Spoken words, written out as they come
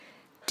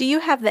Do you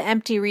have the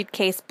empty reed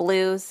case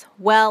blues?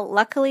 Well,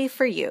 luckily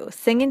for you,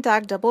 Singin'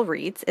 Dog Double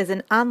Reeds is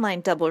an online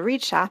double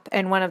reed shop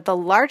and one of the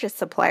largest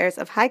suppliers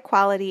of high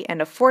quality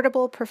and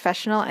affordable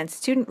professional and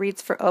student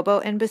reeds for oboe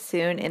and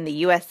bassoon in the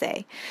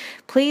USA.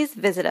 Please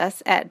visit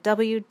us at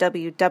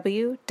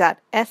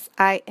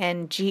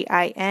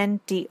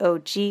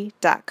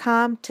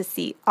www.singindog.com to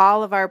see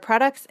all of our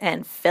products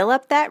and fill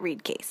up that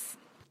reed case.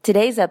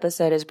 Today's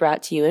episode is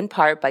brought to you in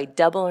part by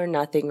Double or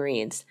Nothing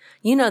Reeds.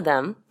 You know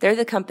them. They're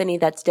the company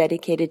that's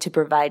dedicated to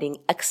providing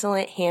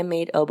excellent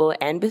handmade oboe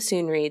and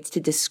bassoon reeds to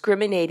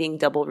discriminating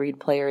double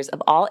reed players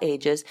of all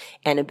ages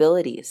and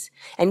abilities.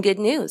 And good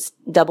news,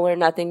 Double or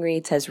Nothing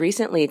Reeds has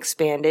recently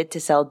expanded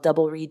to sell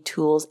double reed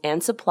tools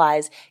and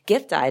supplies,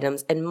 gift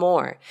items, and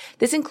more.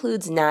 This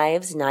includes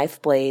knives, knife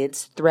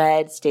blades,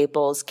 thread,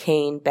 staples,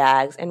 cane,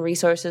 bags, and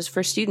resources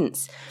for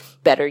students.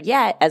 Better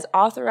yet, as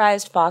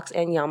authorized Fox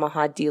and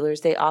Yamaha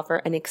dealers, they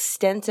offer an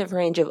extensive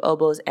range of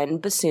oboes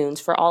and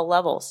bassoons for all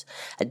levels.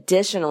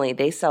 Additionally,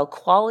 they sell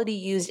quality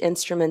used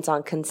instruments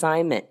on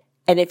consignment.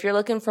 And if you're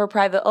looking for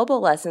private oboe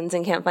lessons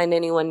and can't find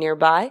anyone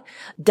nearby,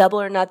 Double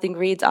or Nothing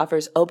Reeds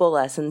offers oboe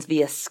lessons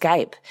via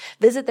Skype.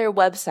 Visit their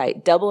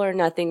website,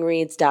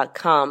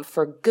 doubleornothingreeds.com,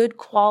 for good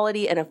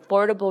quality and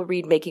affordable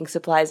reed making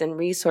supplies and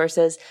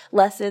resources,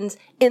 lessons,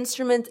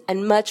 instruments,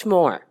 and much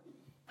more.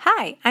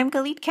 Hi, I'm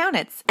Galit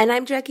Kaunitz. And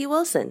I'm Jackie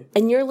Wilson,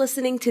 and you're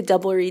listening to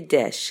Double Reed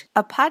Dish,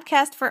 a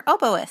podcast for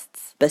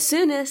oboists,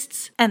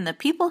 bassoonists, and the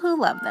people who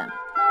love them.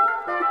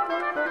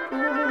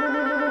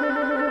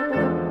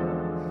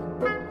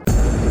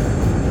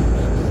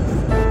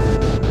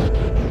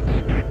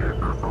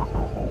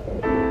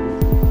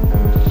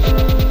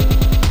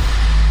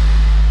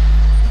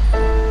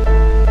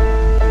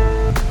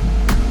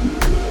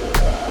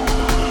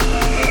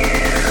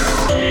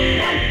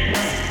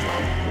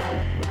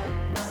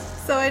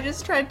 I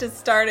just tried to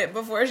start it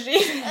before she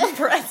even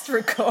pressed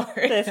record.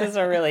 This is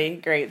a really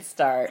great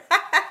start.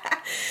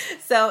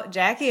 So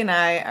Jackie and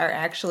I are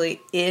actually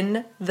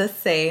in the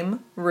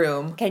same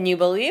room. Can you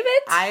believe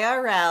it?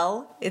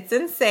 IRL. It's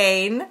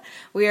insane.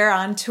 We are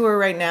on tour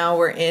right now.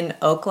 We're in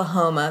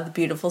Oklahoma, the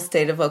beautiful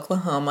state of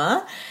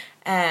Oklahoma.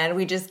 And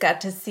we just got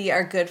to see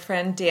our good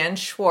friend Dan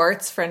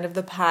Schwartz, friend of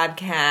the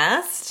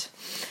podcast,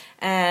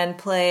 and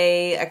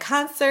play a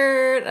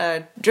concert,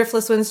 a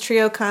Driftless Winds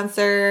Trio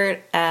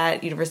concert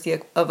at University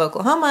of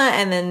Oklahoma.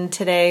 And then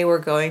today we're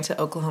going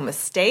to Oklahoma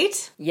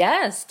State.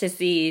 Yes, to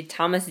see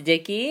Thomas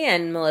Dickey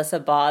and Melissa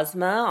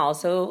Bosma,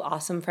 also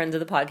awesome friends of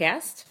the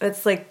podcast.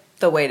 It's like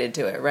the way to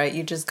do it, right?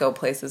 You just go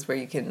places where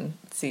you can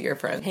see your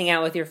friends. Hang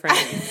out with your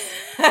friends.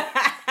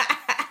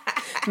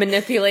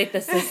 Manipulate the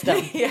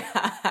system.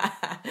 Yeah.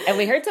 And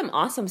we heard some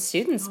awesome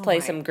students play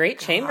some great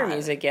chamber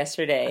music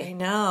yesterday. I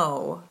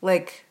know.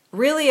 Like,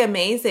 really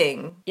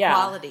amazing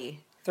quality.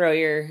 Throw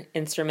your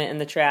instrument in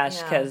the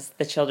trash because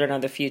the children are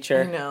the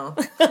future. I know.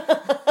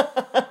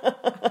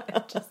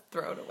 Just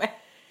throw it away.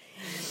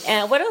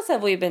 And what else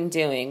have we been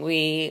doing?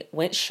 We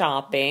went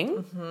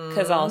shopping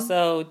because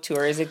also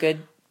tour is a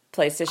good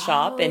place to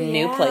shop in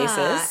new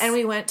places. And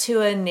we went to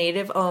a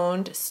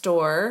native-owned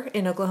store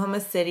in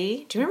Oklahoma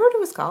City. Do you remember what it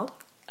was called?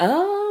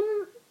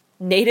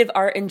 Native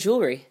Art and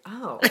Jewelry.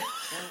 Oh.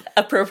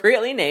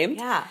 Appropriately named.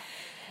 Yeah.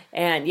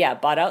 And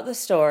bought out the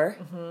store,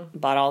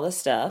 bought all the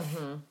stuff,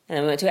 and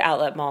then we went to an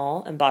outlet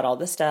mall and bought all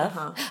the stuff.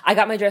 I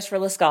got my dress for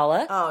La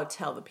Scala. Oh,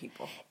 tell the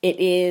people. It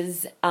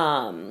is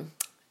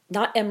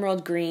not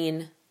emerald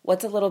green.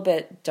 What's a little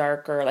bit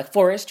darker, like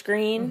forest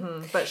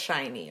green. But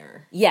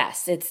shinier.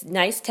 Yes, it's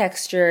nice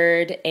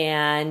textured,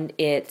 and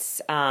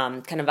it's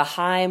kind of a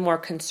high, more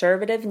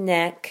conservative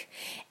neck,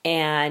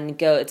 and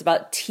it's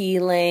about T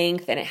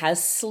length, and it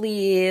has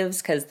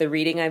sleeves, because the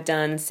reading I've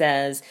done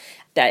says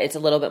that it's a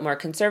little bit more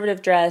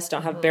conservative dress,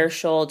 don't have bare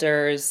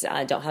shoulders,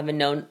 don't have a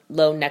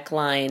low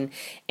neckline.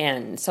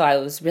 And so I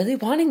was really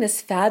wanting this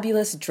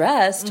fabulous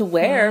dress to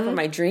wear for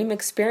my dream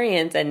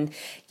experience. And,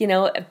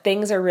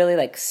 things are really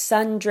like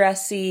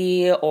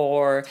sundressy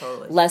or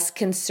less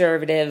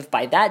conservative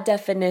by that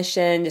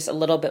definition, just a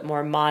little bit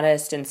more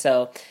modest. And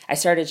so I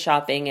started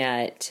shopping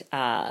at,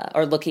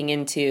 or looking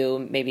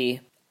into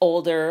maybe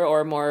older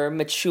or more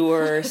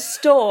mature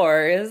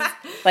stores.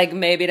 Like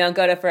maybe don't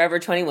go to Forever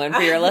 21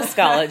 for your La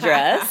Scala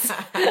dress.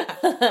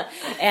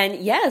 And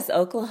yes,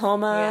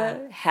 Oklahoma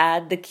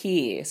had the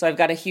key. So I've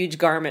got a huge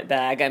garment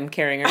bag I'm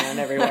carrying around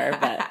everywhere.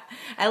 But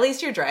at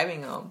least you're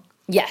driving home.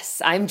 Yes,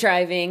 I'm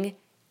driving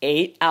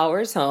 8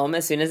 hours home.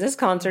 As soon as this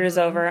concert is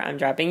over, I'm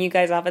dropping you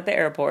guys off at the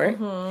airport.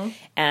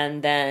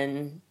 And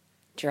then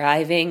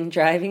driving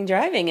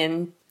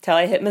until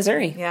I hit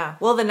Missouri. Yeah.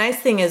 Well, the nice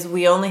thing is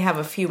we only have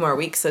a few more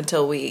weeks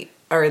until we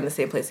are in the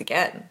same place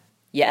again.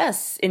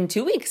 Yes, in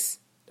 2 weeks.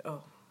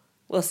 Oh.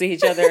 We'll see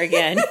each other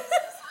again.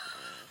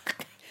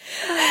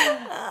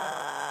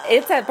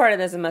 It's that part of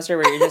the semester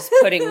where you're just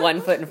putting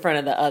one foot in front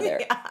of the other.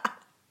 Yeah.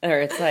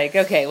 Or it's like,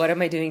 okay, what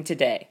am I doing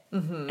today?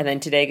 And then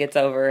today gets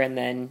over, and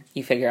then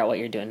you figure out what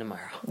you're doing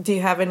tomorrow. Do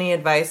you have any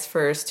advice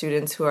for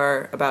students who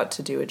are about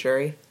to do a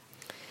jury?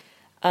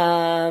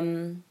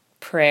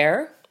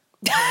 Prayer.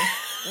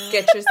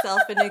 Get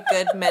yourself in a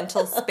good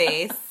mental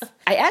space.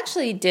 I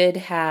actually did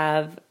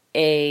have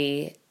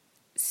a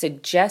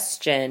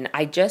suggestion.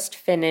 I just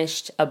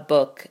finished a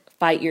book,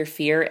 Fight Your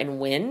Fear and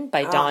Win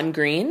by Dawn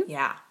Green.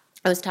 Yeah.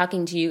 I was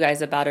talking to you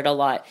guys about it a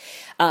lot.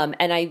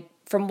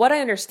 From what I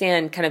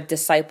understand, kind of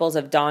disciples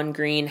of Dawn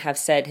Green have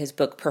said his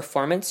book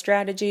Performance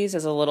Strategies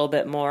is a little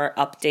bit more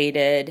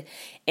updated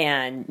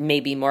and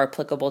maybe more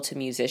applicable to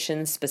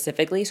musicians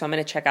specifically. So I'm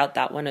going to check out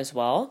that one as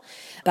well.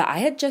 But I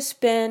had just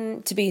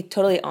been, to be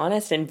totally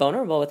honest and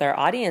vulnerable with our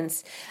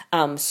audience,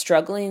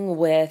 struggling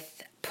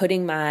with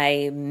putting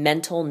my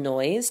mental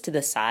noise to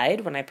the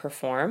side when I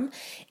perform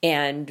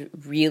and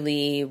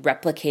really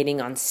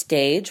replicating on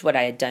stage what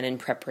I had done in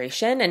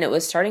preparation. And it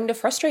was starting to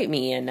frustrate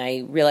me. And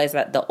I realized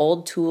that the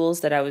old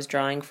tools that I was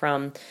drawing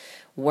from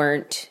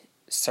weren't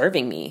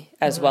serving me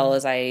as well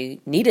as I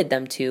needed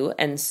them to.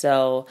 And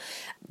so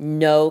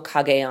No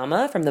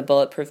Kageyama from the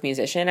Bulletproof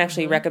Musician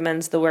actually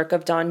recommends the work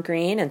of Dawn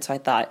Green. And so I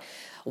thought,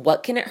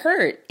 what can it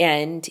hurt?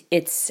 And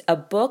it's a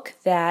book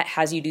that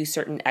has you do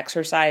certain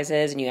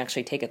exercises and you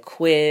actually take a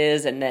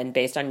quiz. And then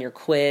based on your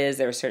quiz,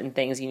 there are certain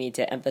things you need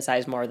to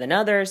emphasize more than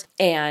others.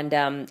 And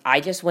I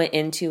just went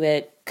into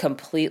it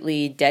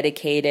completely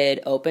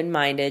dedicated,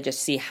 open-minded,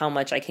 just see how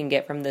much I can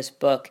get from this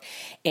book.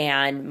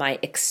 And my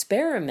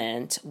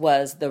experiment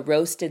was the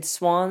Roasted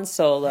Swan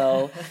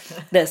solo.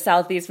 The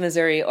Southeast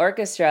Missouri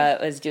Orchestra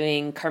was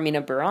doing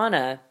Carmina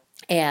Burana.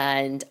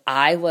 And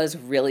I was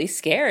really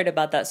scared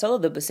about that solo.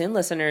 The bassoon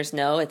listeners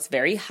know it's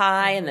very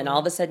high, and then all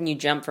of a sudden you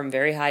jump from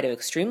very high to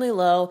extremely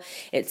low.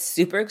 It's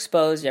super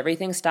exposed,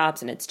 everything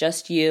stops, and it's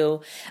just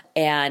you.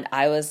 And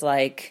I was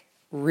like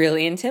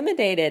really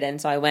intimidated.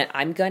 And so I went,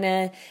 I'm going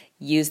to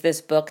use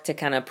this book to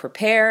kind of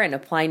prepare and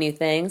apply new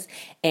things.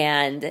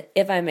 And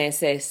if I may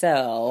say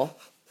so,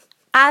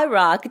 I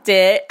rocked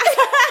it.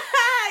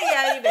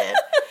 Yeah, you did.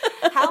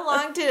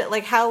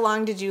 How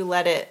long did you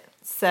let it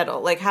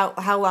settle? Like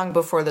how long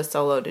before the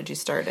solo did you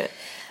start it?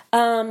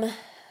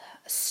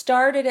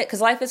 Started it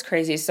because life is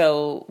crazy,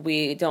 so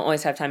we don't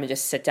always have time to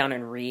just sit down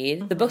and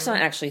read. The book's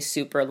not actually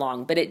super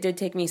long, but it did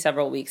take me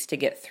several weeks to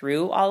get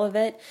through all of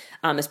it,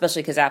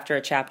 especially because after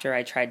a chapter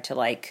I tried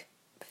to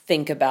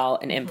think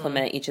about and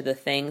implement each of the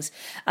things.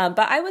 But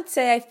I would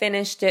say I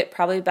finished it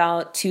probably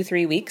about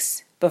 2-3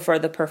 weeks before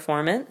the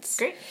performance.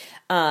 Great.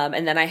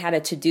 And then I had a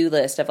to-do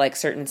list of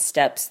certain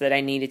steps that I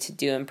needed to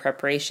do in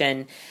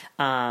preparation.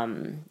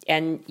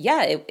 And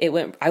yeah, it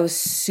went, I was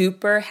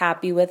super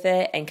happy with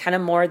it, and kind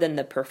of more than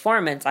the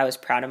performance, I was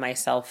proud of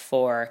myself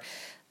for,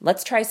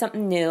 let's try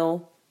something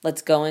new.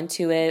 Let's go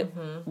into it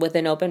with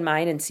an open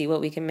mind and see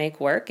what we can make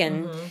work.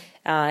 And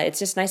it's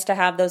just nice to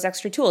have those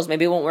extra tools.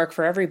 Maybe it won't work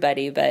for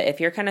everybody, but if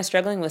you're kind of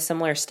struggling with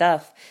similar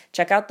stuff,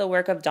 check out the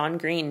work of Dawn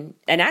Green.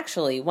 And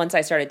actually, once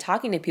I started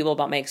talking to people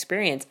about my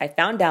experience, I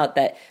found out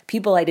that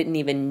people I didn't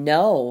even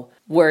know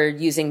were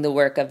using the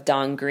work of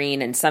Dawn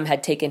Green, and some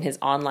had taken his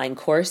online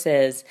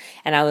courses.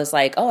 And I was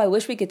like, oh, I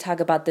wish we could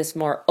talk about this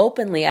more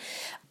openly.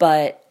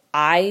 But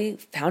I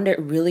found it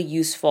really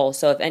useful.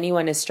 So if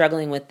anyone is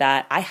struggling with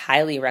that, I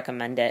highly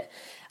recommend it.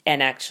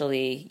 And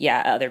actually,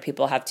 yeah, other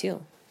people have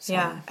too. So.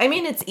 Yeah. I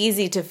mean, it's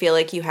easy to feel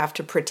like you have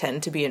to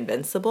pretend to be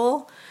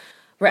invincible.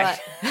 Right.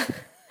 But,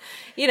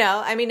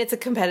 it's a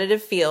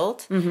competitive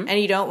field, and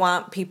you don't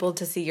want people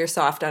to see your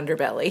soft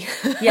underbelly.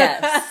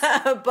 Yes.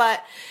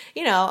 But,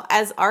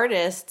 as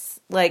artists,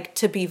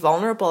 to be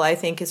vulnerable, I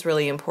think is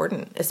really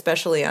important,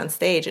 especially on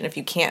stage. And if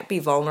you can't be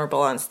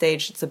vulnerable on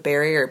stage, it's a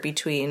barrier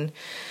between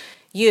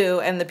you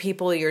and the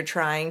people you're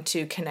trying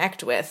to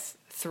connect with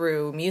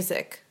through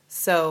music.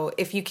 So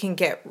if you can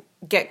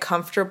get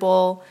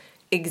comfortable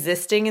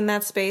existing in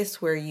that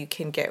space where you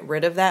can get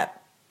rid of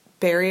that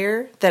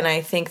barrier, then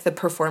I think the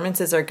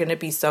performances are going to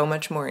be so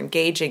much more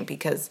engaging,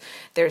 because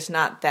there's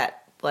not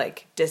that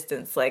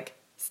distance,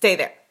 stay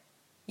there.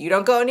 You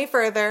don't go any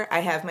further. I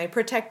have my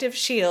protective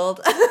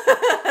shield.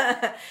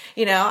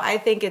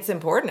 I think it's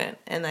important,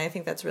 and I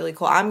think that's really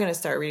cool. I'm going to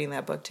start reading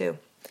that book too.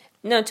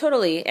 No,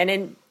 totally. And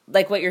in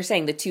what you're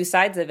saying, the two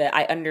sides of it,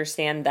 I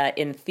understand that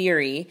in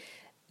theory,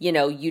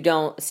 you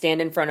don't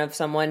stand in front of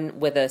someone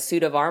with a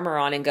suit of armor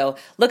on and go,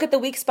 look at the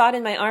weak spot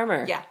in my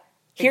armor. Yeah,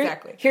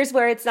 exactly. Here's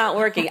where it's not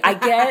working. I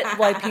get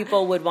why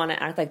people would want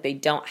to act like they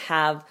don't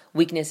have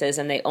weaknesses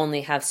and they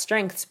only have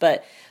strengths,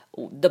 but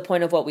the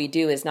point of what we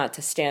do is not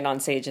to stand on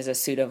stage as a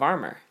suit of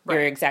armor. Right.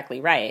 You're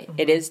exactly right.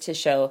 It is to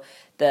show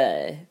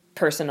the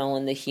personal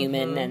and the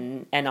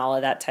human and all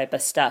of that type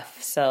of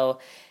stuff. So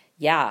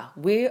yeah,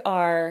 we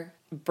are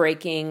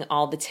breaking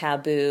all the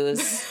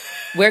taboos.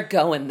 We're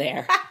going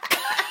there.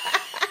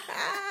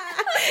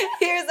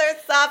 Here's our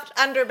soft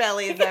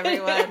underbellies,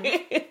 everyone.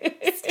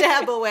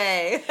 Stab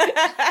away.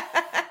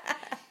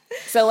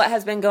 So what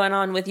has been going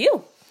on with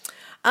you?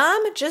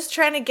 I'm just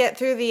trying to get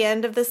through the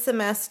end of the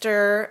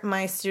semester.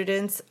 My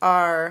students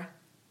are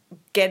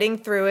getting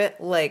through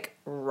it like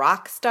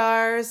rock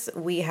stars.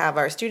 We have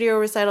our studio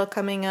recital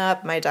coming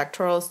up. My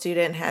doctoral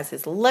student has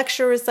his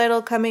lecture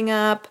recital coming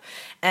up,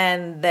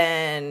 and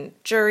then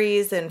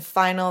juries and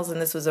finals.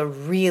 And this was a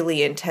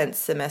really intense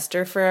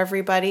semester for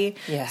everybody.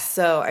 Yeah.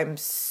 So I'm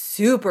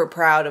super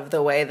proud of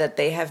the way that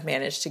they have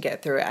managed to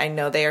get through it. I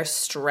know they are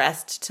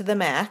stressed to the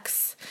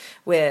max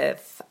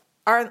with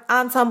our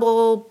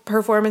ensemble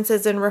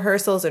performances and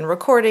rehearsals and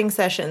recording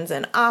sessions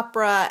and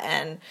opera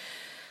and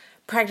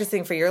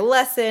practicing for your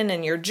lesson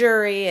and your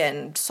jury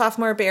and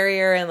sophomore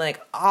barrier, and like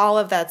all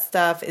of that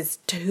stuff is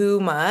too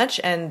much,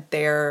 and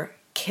they're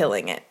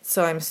killing it.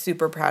 So I'm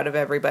super proud of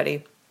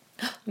everybody.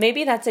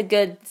 Maybe that's a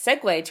good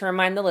segue to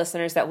remind the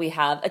listeners that we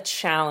have a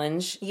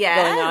challenge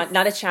Yes. going on.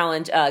 Not a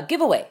challenge, a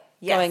giveaway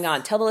Yes. going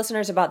on. Tell the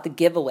listeners about the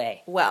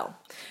giveaway. Well,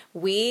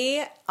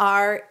 we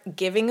are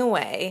giving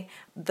away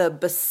the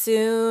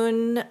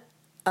bassoon,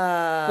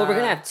 Well, we're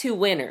going to have 2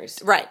 winners.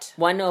 right,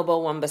 One oboe,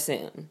 one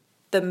bassoon.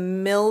 the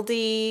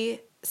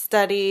Mildy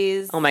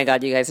Studies. Oh my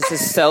God, you guys, this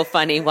is so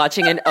funny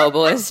watching an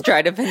oboist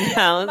try to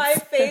pronounce. My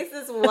face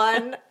is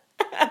one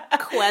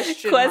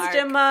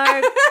question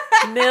mark.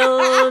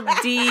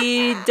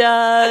 Mildew.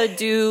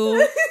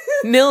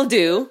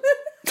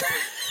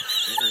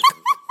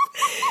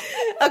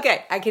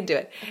 Okay, I can do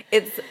it.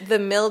 It's the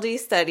Mildy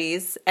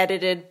Studies,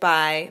 edited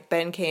by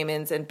Ben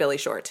Kamens and Billy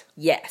Short.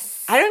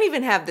 Yes. I don't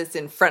even have this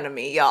in front of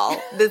me, y'all.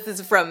 This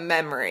is from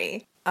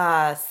memory.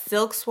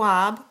 Silk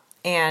Swab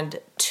and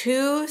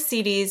 2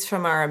 CDs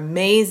from our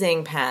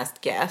amazing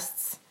past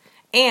guests,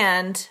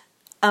 and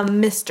a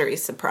mystery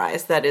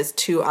surprise that is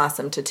too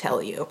awesome to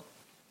tell you.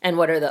 And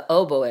what are the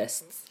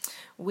oboists?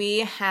 We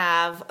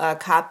have a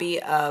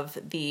copy of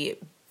the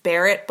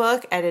Barrett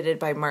book, edited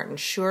by Martin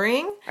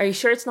Schuring. Are you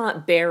sure it's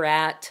not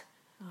Barat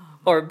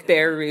or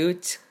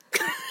Beirut?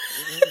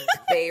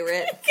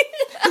 Barrett.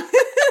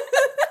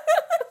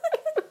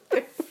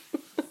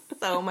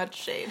 So much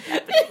shade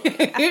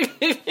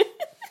happening.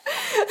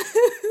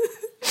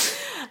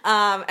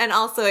 And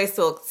also a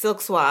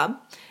Silk Swab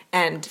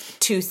and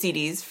 2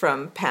 CDs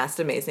from past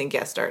amazing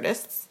guest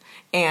artists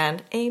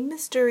and a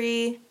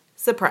mystery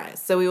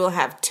surprise. So we will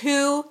have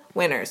 2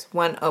 winners,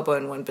 1 oboe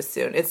and 1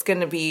 bassoon. It's going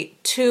to be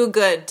too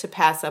good to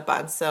pass up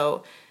on.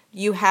 So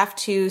you have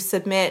to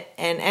submit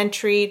an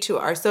entry to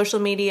our social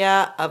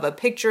media of a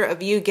picture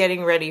of you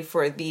getting ready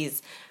for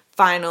these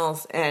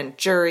finals and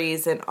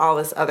juries and all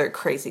this other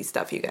crazy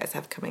stuff you guys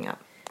have coming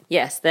up.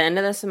 Yes, the end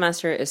of the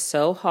semester is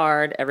so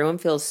hard. Everyone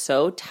feels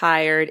so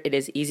tired. It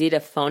is easy to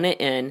phone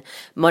it in.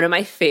 One of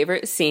my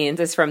favorite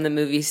scenes is from the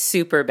movie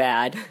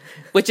Superbad,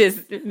 which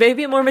is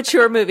maybe a more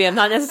mature movie. I'm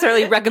not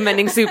necessarily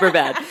recommending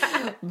Superbad.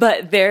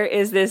 But there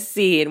is this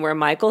scene where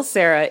Michael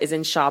Cera is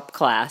in shop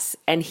class,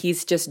 and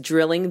he's just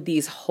drilling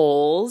these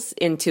holes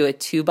into a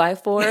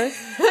 2x4.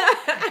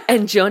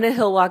 And Jonah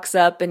Hill walks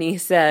up and he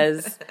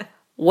says,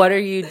 "What are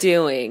you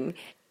doing?"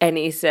 And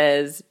he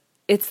says,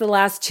 "It's the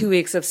last 2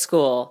 weeks of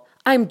school.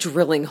 I'm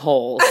drilling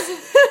holes."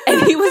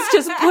 And he was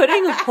just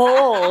putting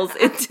holes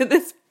into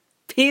this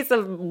piece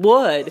of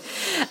wood.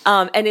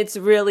 And it's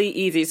really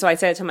easy. So I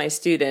said it to my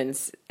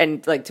students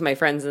and like to my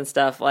friends and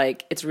stuff,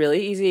 like, it's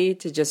really easy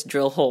to just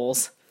drill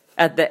holes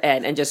at the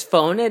end and just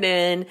phone it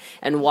in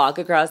and walk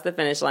across the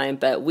finish line.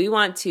 But we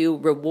want to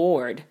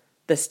reward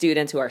the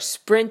students who are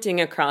sprinting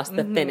across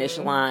the finish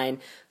line,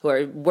 who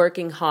are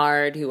working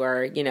hard, who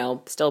are,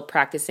 still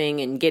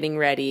practicing and getting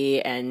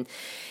ready. And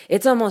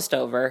it's almost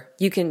over.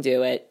 You can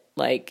do it.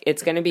 Like,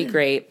 it's going to be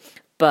great.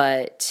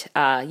 But,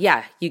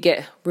 you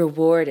get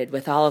rewarded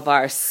with all of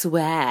our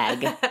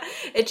swag.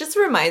 It just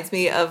reminds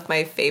me of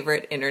my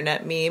favorite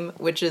internet meme,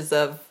 which is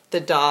of the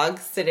dog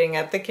sitting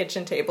at the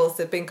kitchen table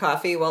sipping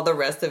coffee while the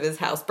rest of his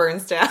house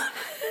burns down.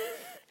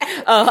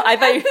 Oh, I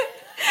thought you...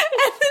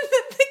 And then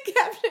the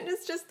caption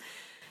is just,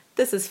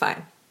 "This is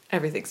fine.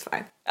 Everything's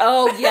fine."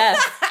 Oh, yes.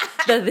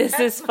 This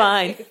is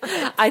fine.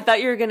 I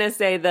thought you were going to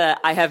say the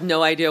 "I have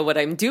no idea what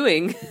I'm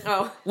doing,"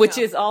 which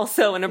is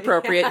also an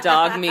appropriate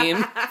dog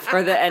meme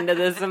for the end of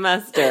the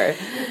semester.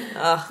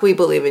 We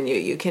believe in you.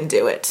 You can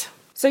do it.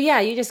 So,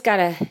 you just got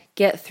to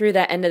get through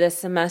that end of the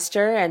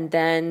semester, and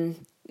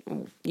then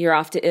you're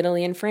off to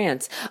Italy and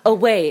France. Oh,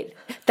 wait,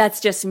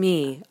 that's just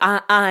me.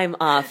 I'm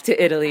off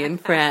to Italy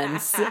and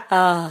France.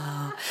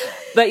 Oh.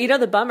 But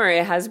the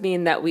bummer has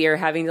been that we are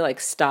having to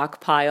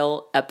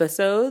stockpile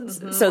episodes.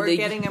 So we're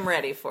getting them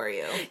ready for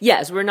you.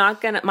 Yes, we're not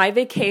going to, my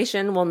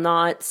vacation will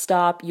not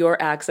stop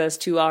your access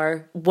to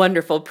our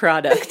wonderful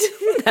product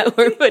that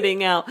we're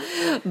putting out.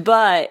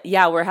 But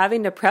we're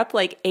having to prep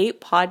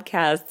 8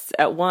 podcasts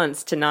at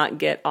once to not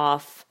get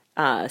off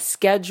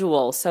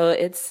schedule. So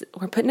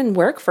we're putting in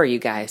work for you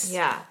guys.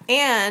 Yeah.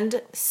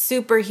 And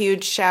super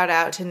huge shout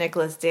out to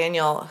Nicholas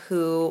Daniel,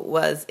 who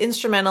was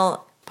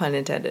instrumental, pun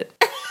intended,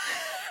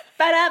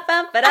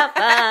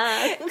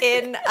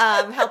 in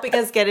helping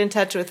us get in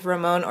touch with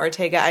Ramon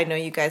Ortega. I know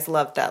you guys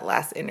loved that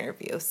last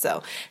interview.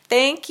 So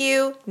thank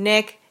you,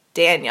 Nick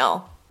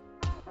Daniel.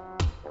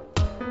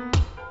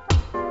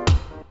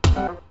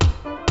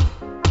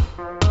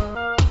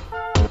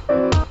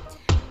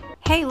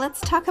 Hey,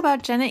 let's talk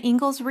about Jenna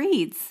Ingalls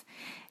Reads.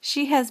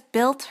 She has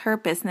built her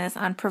business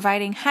on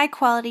providing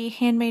high-quality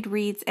handmade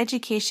reeds,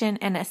 education,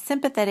 and a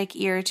sympathetic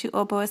ear to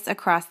oboists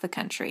across the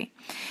country.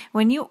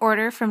 When you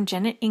order from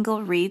Janet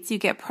Ingle Reeds, you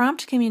get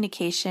prompt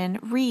communication,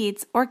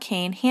 reeds, or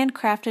cane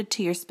handcrafted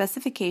to your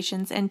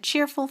specifications, and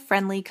cheerful,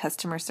 friendly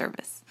customer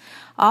service.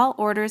 All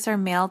orders are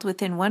mailed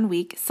within 1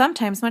 week,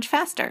 sometimes much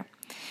faster.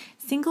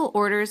 Single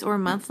orders or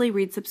monthly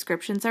read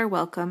subscriptions are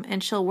welcome,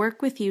 and she'll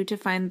work with you to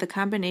find the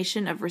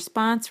combination of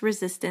response,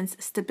 resistance,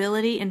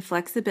 stability, and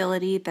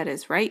flexibility that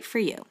is right for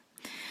you.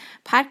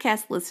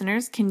 Podcast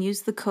listeners can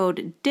use the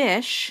code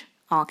DISH,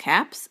 all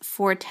caps,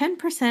 for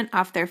 10%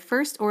 off their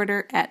first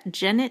order at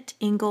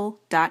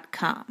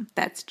JanetIngle.com.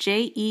 That's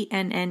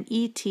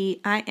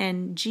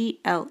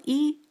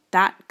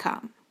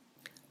JENNETINGLE.com.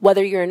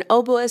 Whether you're an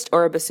oboist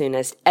or a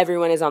bassoonist,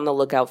 everyone is on the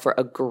lookout for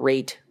a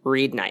great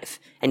reed knife.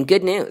 And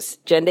good news,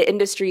 Genda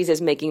Industries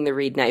is making the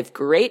reed knife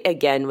great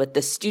again with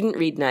the Student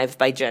Reed Knife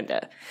by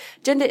Genda.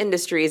 Genda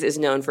Industries is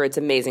known for its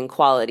amazing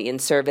quality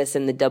and service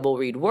in the double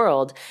reed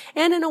world,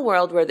 and in a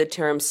world where the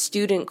term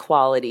student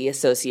quality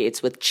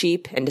associates with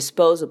cheap and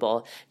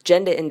disposable,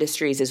 Genda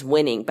Industries is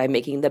winning by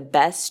making the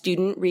best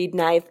student reed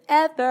knife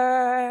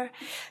ever.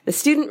 The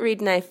Student Reed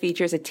Knife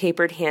features a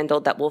tapered handle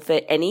that will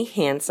fit any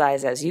hand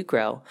size as you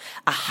grow,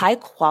 a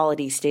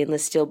high-quality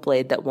stainless steel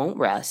blade that won't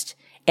rust,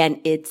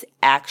 and it's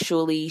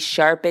actually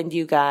sharpened,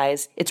 you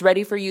guys. It's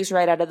ready for use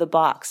right out of the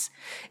box.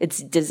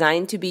 It's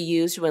designed to be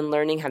used when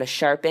learning how to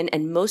sharpen,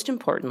 and most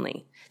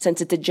importantly, since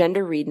it's a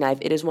Genda reed knife,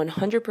 it is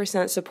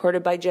 100%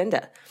 supported by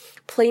Genda.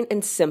 Plain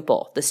and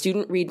simple, the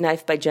Student Reed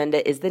Knife by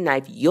Genda is the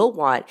knife you'll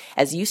want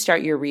as you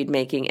start your reed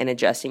making and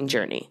adjusting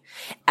journey.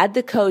 Add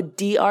the code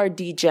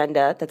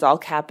DRDGenda, that's all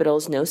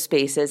capitals, no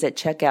spaces, at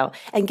checkout,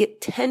 and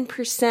get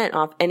 10%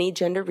 off any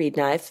Genda reed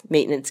knife,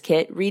 maintenance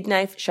kit, reed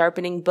knife,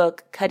 sharpening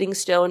book, cutting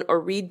stone,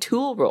 or reed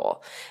tool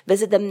roll.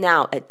 Visit them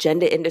now at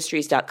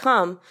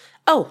JendaIndustries.com.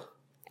 Oh,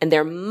 and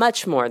they're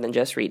much more than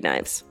just reed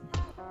knives.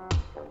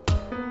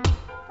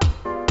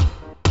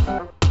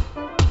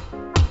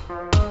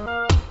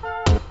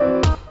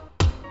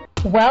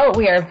 Well,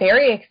 we are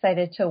very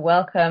excited to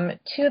welcome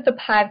to the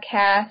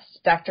podcast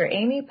Dr.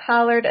 Amy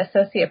Pollard,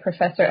 Associate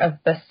Professor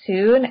of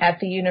Bassoon at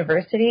the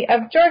University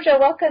of Georgia.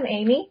 Welcome,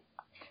 Amy.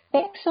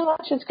 Thanks so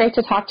much. It's great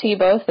to talk to you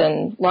both,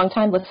 and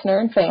longtime listener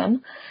and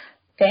fan.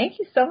 Thank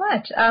you so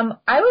much.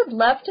 I would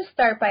love to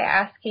start by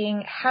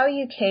asking how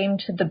you came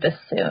to the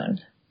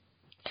bassoon.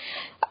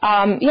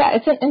 Yeah,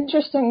 it's an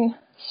interesting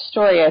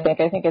story, I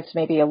think. I think it's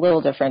maybe a little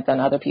different than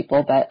other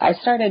people, but I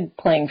started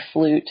playing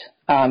flute,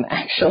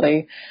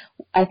 actually,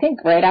 I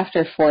think right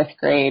after fourth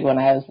grade when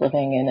I was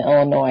living in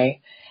Illinois.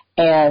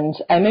 And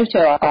I moved to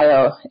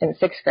Ohio in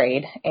sixth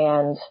grade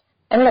and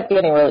ended up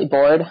getting really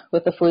bored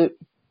with the flute.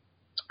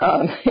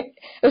 It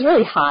was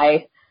really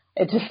high.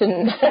 It just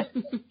didn't,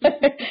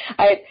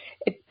 it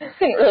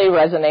didn't really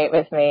resonate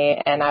with me.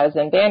 And I was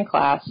in band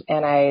class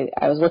and I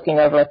was looking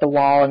over at the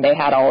wall and they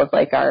had all of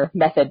like our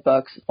method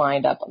books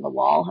lined up on the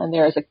wall. And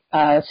there was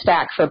a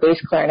stack for bass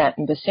clarinet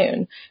and bassoon.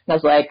 And I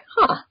was like,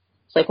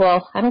 It's like,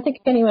 well, I don't think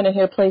anyone in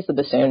here plays the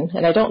bassoon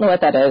and I don't know what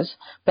that is,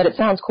 but it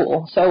sounds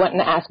cool. So I went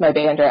and asked my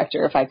band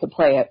director if I could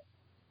play it.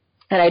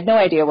 And I had no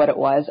idea what it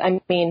was. I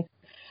mean,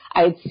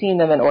 I had seen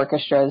them in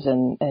orchestras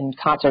and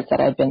concerts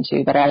that I'd been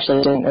to, but I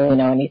actually didn't really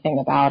know anything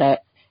about it.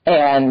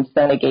 And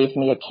then they gave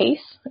me a case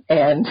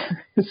and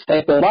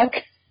said, good luck.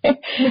 And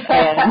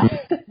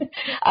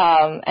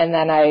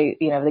then they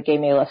gave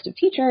me a list of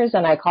teachers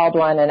and I called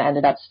one and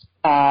ended up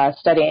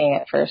studying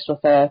at first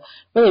with a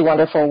really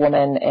wonderful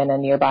woman in a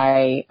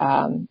nearby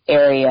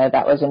area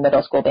that was a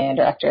middle school band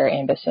director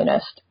and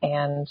bassoonist.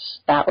 And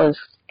that was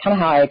kind of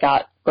how I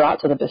got brought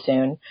to the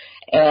bassoon.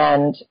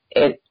 And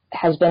it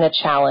has been a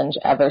challenge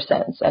ever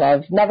since, and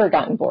I've never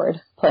gotten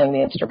bored playing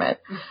the instrument.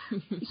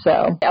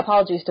 So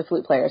apologies to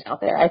flute players out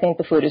there. I think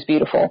the flute is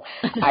beautiful.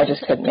 I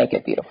just couldn't make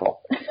it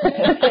beautiful.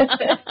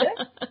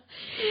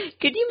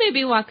 Could you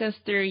maybe walk us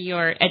through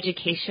your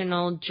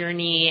educational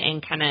journey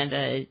and kind of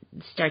the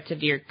starts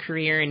of your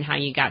career and how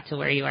you got to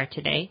where you are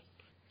today?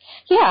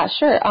 Yeah,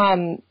 sure.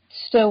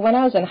 So when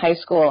I was in high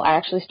school, I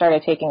actually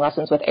started taking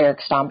lessons with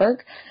Eric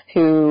Stomberg,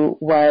 who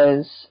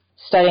was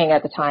studying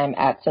at the time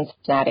at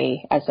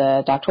Cincinnati as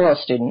a doctoral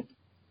student.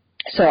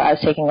 So I was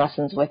taking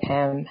lessons with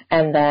him.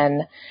 And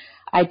then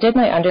I did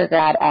my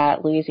undergrad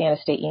at Louisiana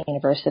State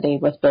University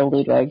with Bill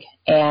Ludwig.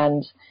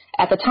 And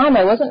at the time,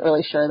 I wasn't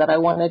really sure that I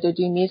wanted to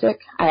do music.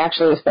 I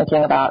actually was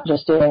thinking about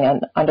just doing an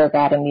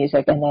undergrad in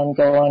music and then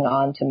going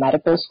on to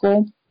medical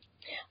school,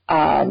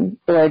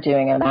 or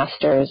doing a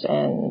master's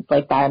in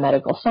like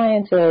biomedical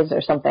sciences or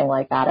something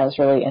like that. I was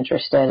really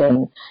interested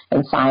in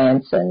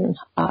science and,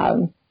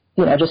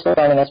 just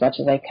learning as much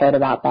as I could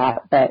about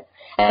that. But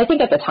I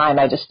think at the time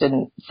I just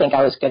didn't think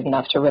I was good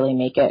enough to really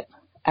make it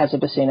as a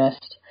bassoonist.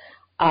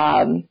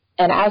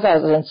 And as I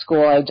was in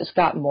school, I just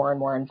got more and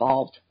more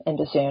involved in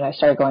bassoon. I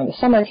started going to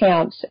summer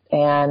camps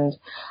and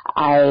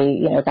I,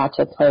 got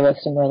to play with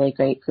some really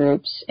great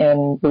groups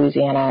in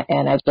Louisiana,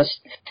 and I just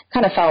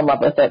kind of fell in love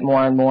with it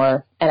more and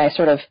more. And I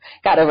sort of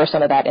got over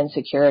some of that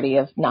insecurity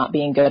of not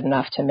being good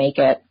enough to make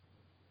it.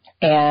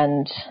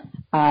 And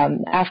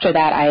after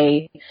that,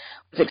 I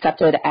was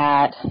accepted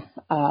at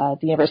the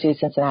University of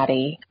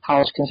Cincinnati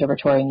College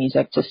Conservatory of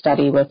Music to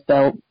study with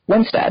Bill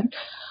Winstead.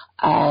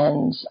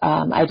 And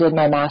I did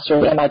my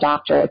master's and my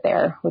doctorate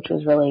there, which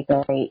was really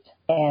great.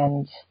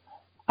 And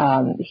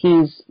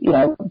he's,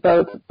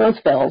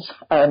 both Bills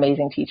are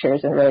amazing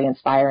teachers and really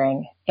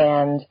inspiring.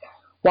 And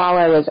while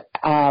I was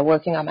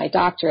working on my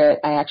doctorate,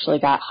 I actually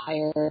got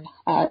hired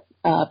at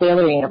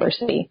Baylor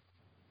University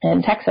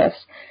in Texas.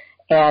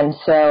 And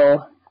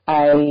so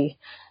I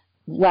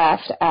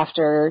left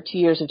after 2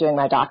 years of doing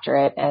my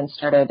doctorate and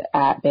started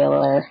at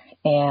Baylor.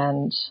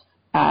 And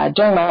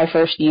during my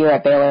first year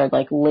at Baylor,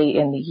 like late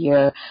in the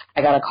year,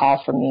 I got a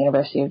call from the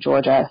University of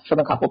Georgia from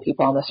a couple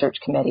people on the search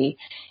committee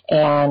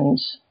and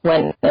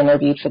went and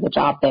interviewed for the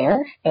job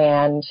there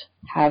and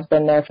have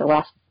been there for the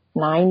last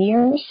 9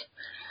 years.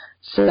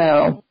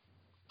 So,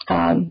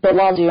 but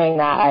while doing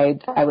that,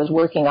 I was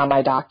working on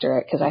my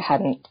doctorate because I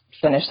hadn't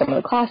finished some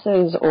of the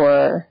classes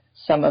or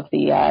some of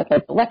the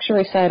lecture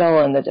recital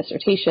and the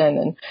dissertation.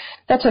 And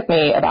that took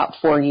me about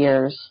 4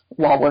 years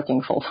while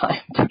working full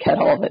time to get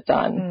all of it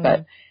done.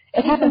 But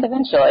it happened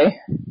eventually.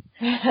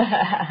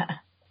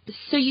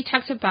 So you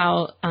talked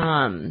about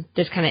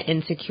this kind of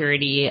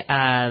insecurity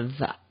of,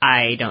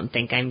 I don't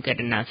think I'm good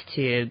enough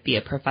to be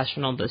a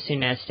professional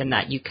bassoonist, and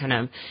that you kind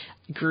of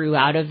grew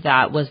out of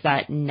that. Was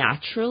that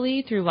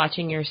naturally through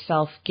watching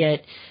yourself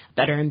get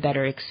better and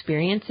better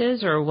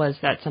experiences, or was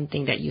that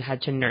something that you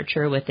had to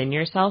nurture within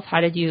yourself? How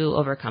did you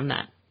overcome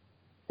that?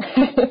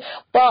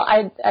 Well,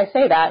 I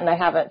say that, and I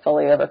haven't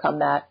fully overcome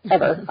that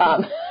ever.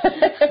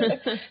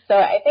 So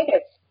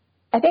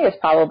I think it's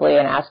probably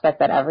an aspect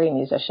that every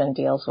musician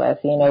deals with.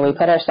 We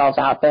put ourselves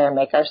out there and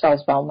make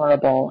ourselves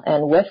vulnerable.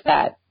 And with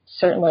that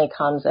certainly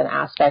comes an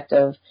aspect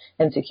of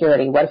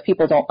insecurity. What if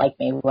people don't like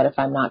me? What if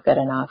I'm not good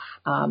enough?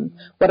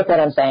 What if what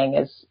I'm saying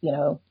is,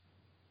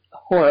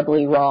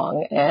 horribly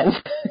wrong?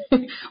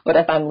 And what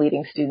if I'm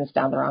leading students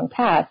down the wrong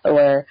path?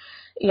 Or,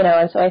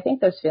 and so I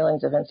think those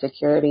feelings of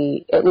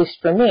insecurity, at least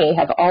for me,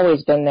 have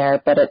always been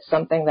there, but it's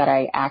something that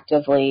I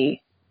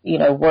actively,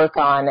 work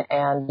on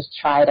and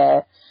try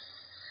to,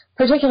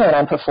 particularly when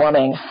I'm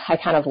performing, I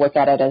kind of look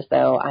at it as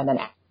though I'm an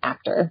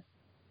actor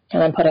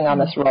and I'm putting on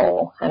this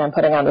role, and I'm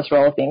putting on this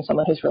role of being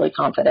someone who's really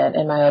confident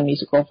in my own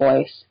musical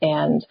voice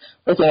and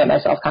looking at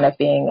myself kind of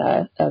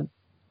being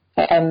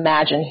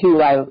imagine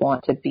who I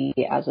want to be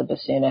as a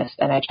bassoonist,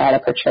 and I try to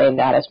portray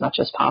that as much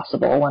as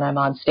possible when I'm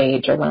on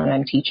stage or when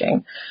I'm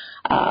teaching.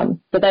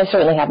 But I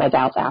certainly have my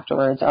doubts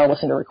afterwards. I'll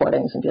listen to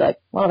recordings and be like,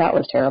 well, that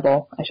was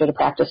terrible. I should have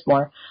practiced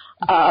more.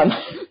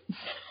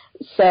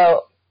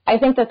 So I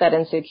think that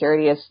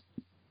insecurity is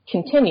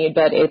continued,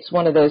 but it's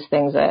one of those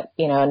things that,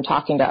 in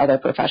talking to other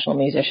professional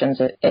musicians,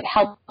 it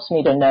helps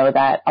me to know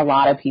that a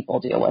lot of people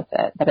deal with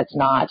it, that it's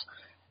not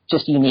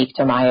just unique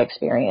to my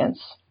experience.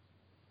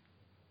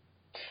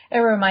 It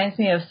reminds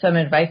me of some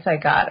advice I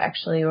got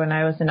actually when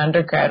I was an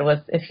undergrad, was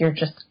if you're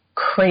just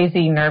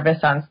crazy nervous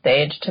on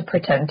stage, to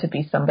pretend to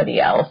be somebody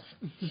else.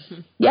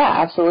 Yeah,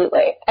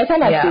 absolutely. I tell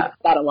my students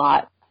that a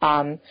lot.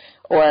 Or,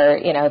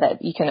 that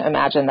you can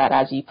imagine that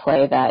as you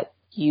play that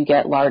you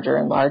get larger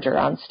and larger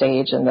on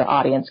stage and the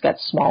audience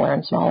gets smaller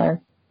and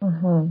smaller.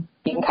 Mm-hmm.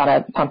 You can kind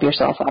of pump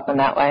yourself up in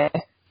that way.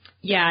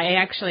 Yeah, I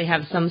actually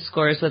have some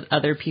scores with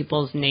other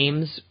people's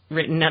names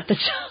written at the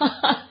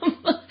top.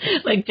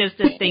 Like, just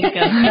to think of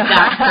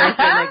that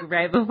person, like,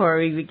 right before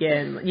we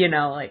begin,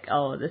 like,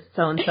 oh, this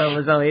so-and-so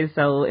was always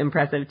so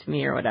impressive to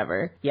me or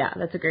whatever. Yeah,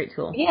 that's a great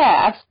tool.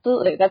 Yeah,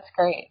 absolutely. That's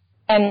great.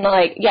 And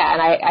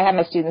I have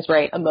my students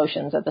write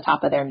emotions at the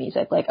top of their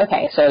music. Like,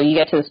 okay, so you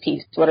get to this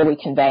piece, what are we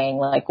conveying?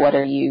 Like, what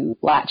are you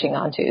latching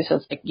onto? So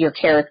it's like your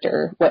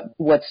character,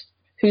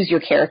 who's your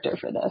character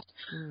for this?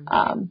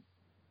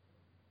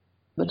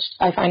 Which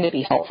I find to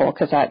be helpful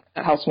because that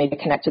helps me to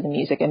connect to the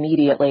music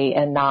immediately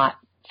and not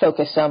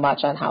focus so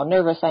much on how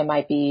nervous I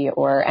might be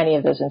or any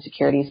of those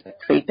insecurities that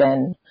creep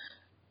in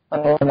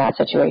when we're in that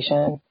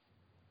situation.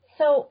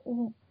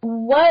 So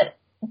what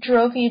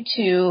drove you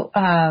to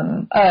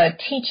a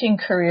teaching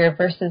career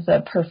versus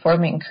a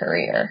performing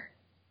career?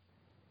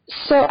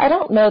 So I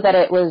don't know that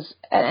it was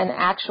an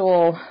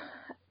actual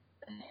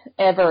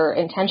ever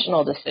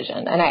intentional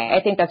decision. And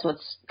I think that's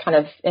what's kind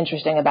of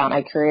interesting about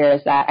my career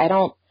is that I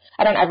don't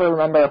ever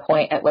remember a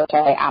point at which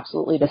I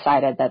absolutely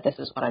decided that this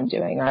is what I'm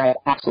doing, or I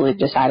absolutely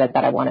decided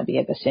that I want to be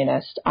a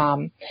bassoonist.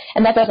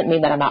 And that doesn't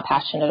mean that I'm not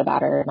passionate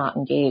about it or not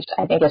engaged.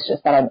 I think it's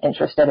just that I'm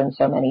interested in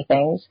so many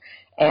things.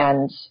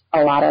 And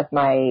a lot of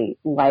my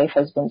life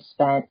has been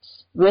spent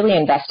really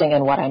investing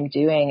in what I'm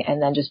doing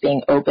and then just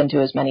being open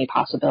to as many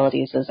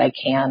possibilities as I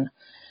can.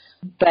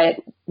 But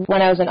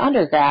when I was an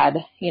undergrad,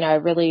 I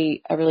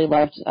really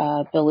loved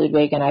Bill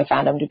Ludwig, and I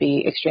found him to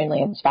be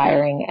extremely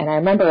inspiring. And I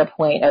remember a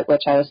point at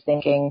which I was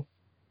thinking,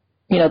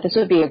 this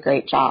would be a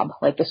great job.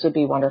 Like, this would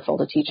be wonderful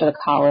to teach at a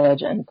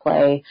college and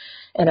play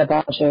in a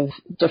bunch of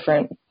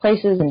different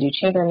places and do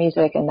chamber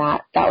music, and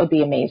that would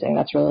be amazing.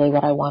 That's really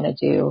what I want to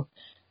do.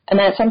 And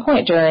then at some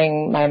point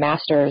during my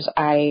master's,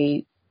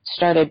 I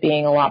started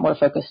being a lot more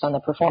focused on the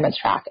performance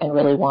track and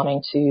really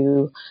wanting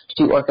to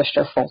do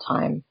orchestra full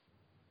time.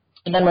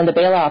 And then when the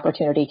Baylor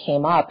opportunity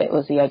came up, it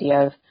was the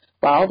idea of,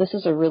 well, this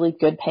is a really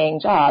good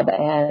paying job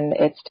and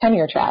it's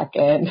tenure track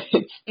and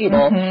it's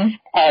stable. Mm-hmm.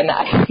 And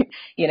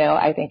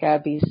I think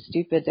I'd be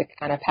stupid to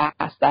kind of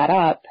pass that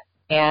up.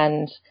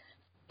 And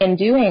in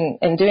doing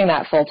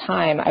that full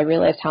time, I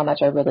realized how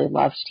much I really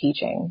loved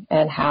teaching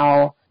and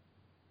how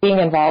being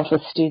involved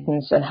with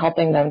students and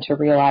helping them to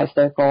realize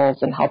their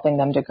goals and helping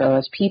them to grow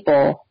as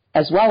people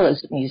as well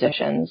as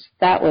musicians,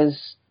 that was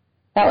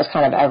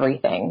kind of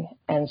everything.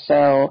 And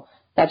so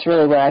that's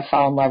really where I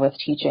fell in love with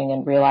teaching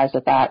and realized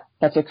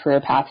that's a career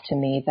path to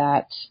me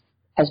that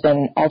has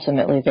been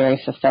ultimately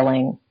very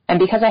fulfilling. And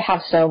because I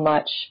have so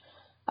much,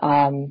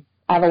 I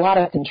have a lot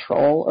of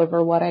control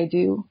over what I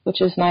do,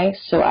 which is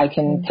nice. So I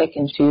can pick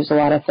and choose a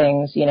lot of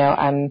things.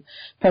 I'm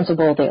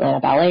principal of the Atlanta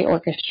Ballet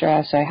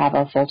Orchestra, so I have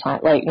a full-time,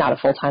 not a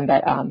full-time,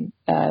 but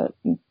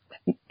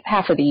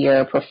half of the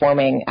year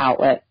performing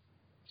outlet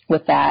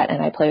with that.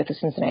 And I play with the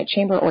Cincinnati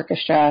Chamber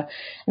Orchestra.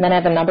 And then I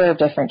have a number of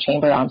different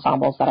chamber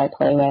ensembles that I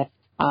play with.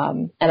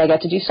 And I get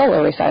to do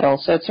solo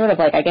recitals. So it's sort of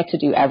like I get to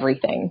do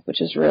everything,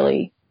 which is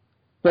really,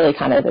 really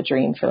kind of the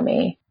dream for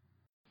me.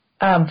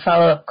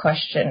 Follow-up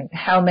question.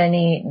 How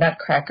many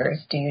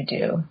nutcrackers do you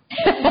do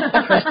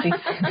per season?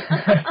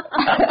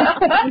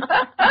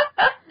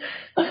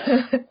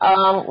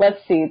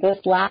 Let's see. This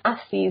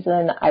last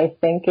season, I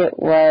think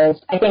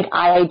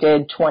I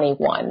did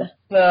 21.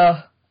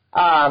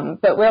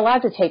 But we're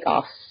allowed to take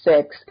off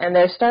 6, and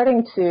I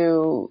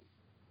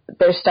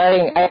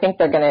think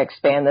they're going to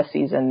expand the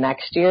season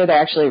next year. They're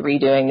actually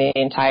redoing the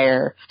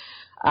entire,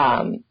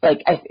 I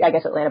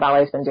guess Atlanta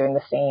Ballet has been doing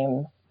the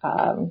same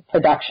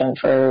production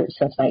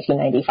since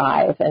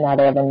 1995, and now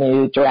they have a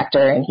new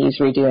director, and he's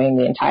redoing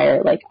the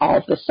entire, all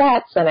of the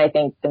sets, and I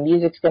think the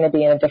music's going to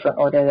be in a different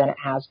order than it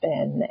has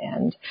been,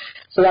 and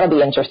so that'll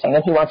be interesting,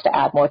 and he wants to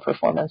add more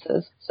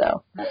performances,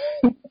 so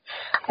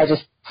I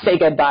just say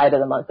goodbye to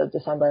the month of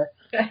December.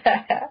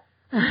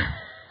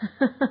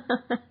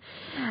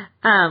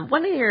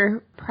 One of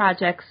your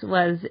projects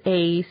was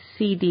a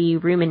CD,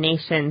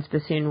 Ruminations,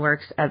 Bassoon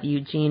Works of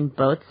Eugene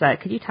Botza.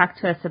 Could you talk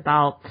to us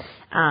about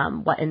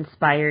what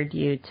inspired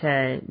you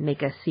to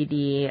make a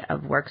CD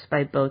of works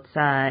by Botza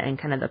and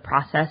kind of the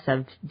process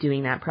of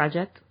doing that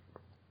project?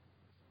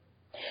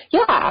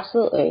 Yeah,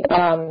 absolutely.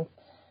 When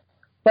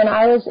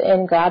I was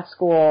in grad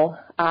school,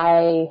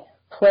 I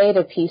played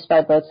a piece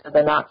by Botza,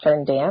 The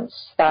Nocturne Dance.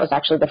 That was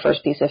actually the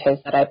first piece of his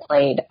that I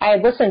played.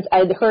 I'd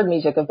heard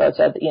music of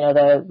Botza,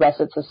 the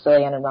Recit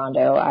Sicilian and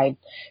Rondo. I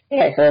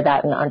think I heard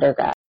that in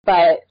undergrad.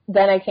 But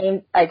then I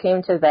came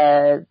to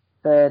the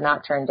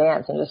Nocturne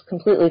Dance and just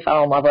completely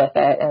fell in love with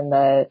it, and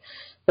the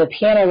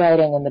piano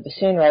writing and the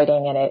bassoon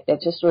writing, and it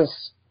just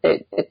was,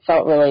 it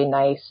felt really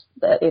nice,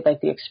 the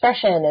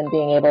expression and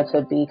being able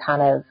to be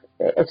kind of,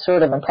 it's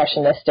sort of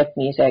impressionistic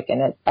music,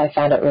 and I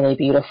found it really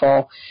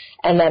beautiful.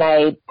 And then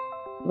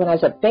when I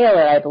was at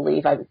Baylor, I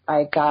believe I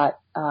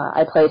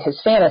played his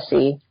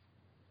Fantasy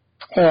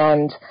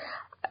and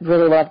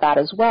really loved that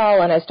as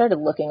well. And I started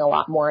looking a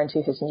lot more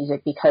into his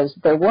music because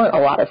there weren't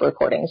a lot of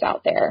recordings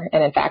out there.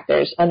 And in fact,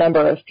 there's a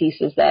number of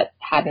pieces that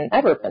hadn't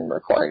ever been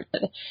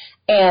recorded.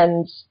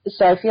 And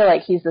so I feel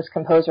like he's this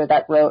composer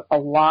that wrote a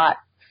lot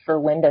for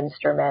wind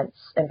instruments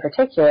in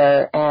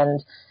particular,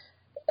 and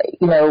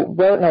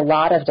wrote in a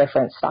lot of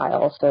different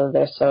styles. So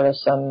there's sort of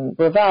some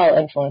Ravel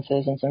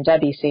influences and some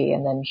Debussy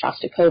and then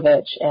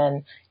Shostakovich.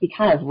 And he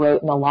kind of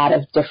wrote in a lot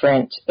of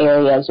different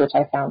areas, which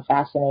I found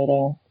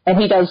fascinating. And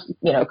he does,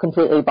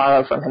 completely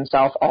borrow from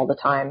himself all the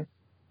time,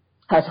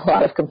 as a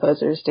lot of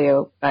composers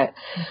do. But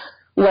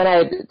when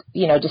I,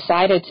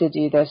 decided to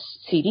do this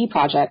CD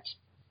project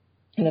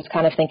and was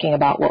kind of thinking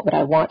about what would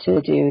I want to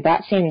do,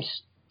 that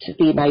seems to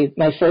be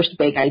my first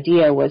big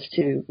idea was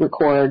to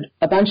record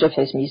a bunch of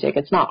his music.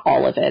 It's not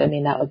all of it. I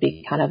mean, that would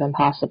be kind of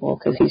impossible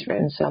because he's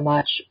written so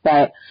much.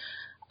 But,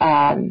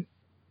 and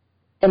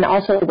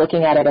also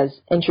looking at it as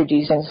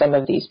introducing some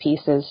of these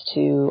pieces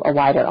to a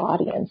wider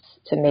audience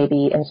to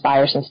maybe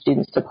inspire some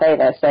students to play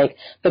this. Like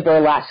the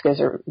burlesque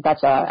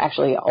that's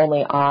actually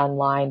only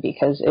online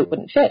because it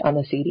wouldn't fit on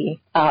the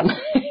CD. But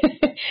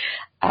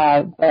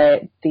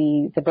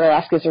the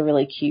burlesque is a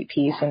really cute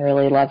piece and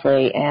really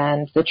lovely.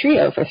 And the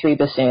trio for 3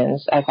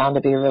 bassoons I found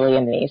to be really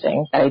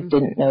amazing that I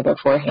didn't know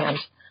beforehand.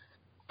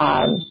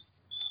 And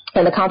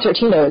the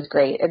concertino is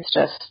great. It's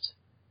just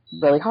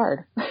really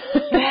hard.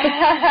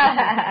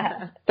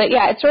 But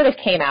yeah, it sort of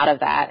came out of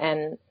that.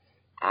 And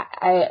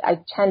I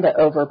tend to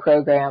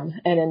overprogram.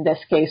 And in this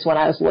case, when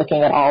I was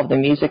looking at all of the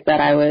music that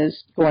I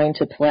was going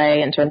to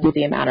play in terms of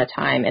the amount of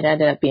time, it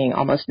ended up being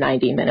almost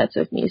 90 minutes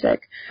of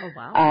music. Oh,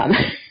 wow.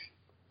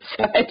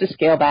 So I had to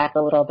scale back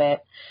a little bit.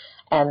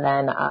 And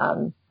then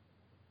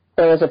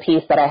there was a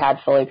piece that I had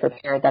fully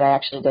prepared that I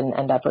actually didn't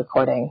end up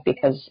recording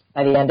because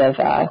by the end of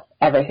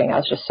everything, I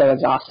was just so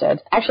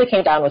exhausted. I actually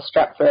came down with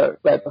strep throat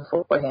right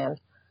beforehand.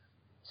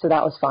 So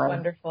that was fun.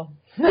 Wonderful.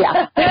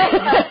 Yeah.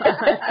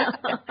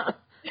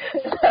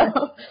 So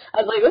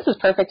I was like, this is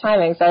perfect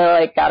timing. So I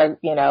like got a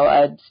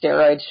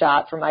steroid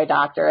shot from my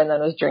doctor and then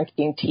was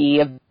drinking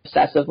tea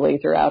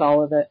obsessively throughout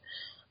all of it.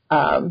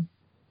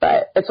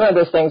 But it's one of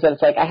those things that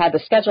it's like I had to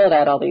schedule it. I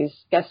had all these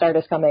guest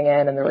artists coming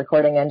in and the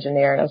recording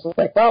engineer, and I was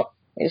like, well,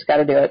 you just got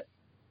to do it.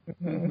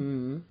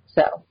 Mm-hmm.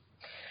 So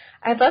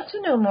I'd love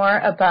to know more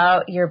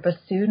about your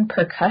bassoon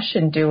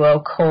percussion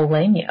duo,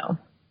 Coleño.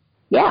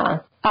 Yeah.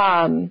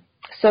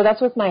 So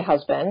that's with my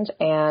husband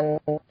and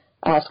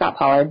Scott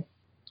Pollard.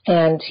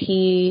 And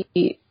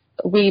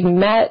we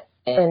met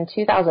in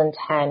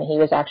 2010. He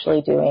was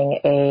actually doing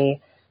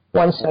a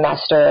one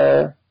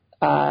semester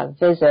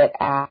visit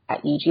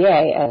at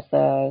EGA as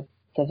the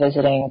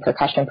visiting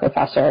percussion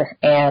professor.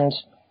 And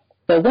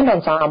the wind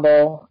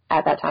ensemble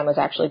at that time was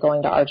actually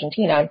going to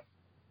Argentina.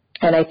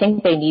 And I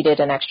think they needed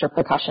an extra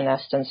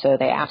percussionist, and so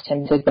they asked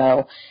him to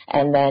go.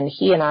 And then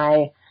he and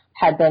I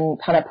had been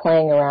kind of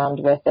playing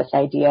around with this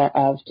idea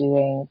of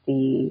doing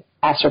the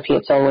Astor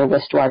Piazzolla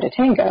L'Histoire de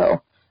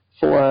Tango.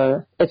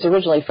 It's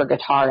originally for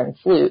guitar and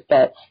flute,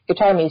 but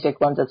guitar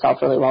music lends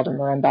itself really well to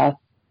marimba.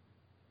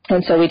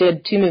 And so we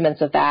did 2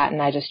 movements of that,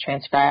 and I just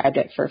transcribed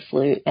it for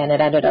flute, and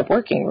it ended up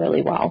working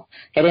really well.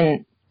 I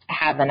didn't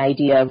have an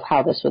idea of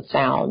how this would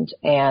sound,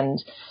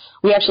 and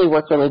we actually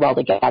work really well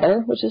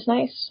together, which is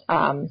nice,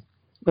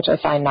 which I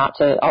find not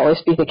to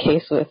always be the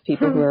case with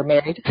people who are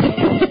married.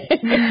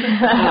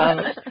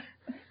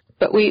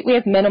 But we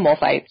have minimal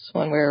fights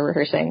when we're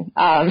rehearsing.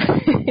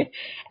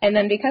 And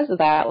then because of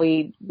that,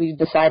 we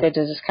decided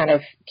to just kind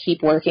of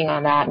keep working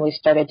on that, and we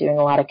started doing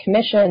a lot of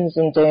commissions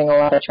and doing a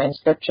lot of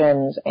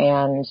transcriptions.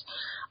 And,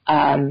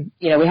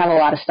 we have a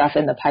lot of stuff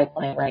in the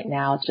pipeline right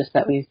now. It's just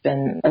that we've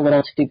been a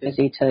little too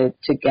busy to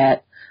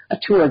get a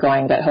tour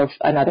going, but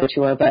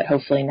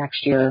hopefully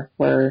next year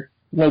we're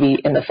maybe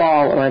in the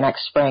fall or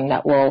next spring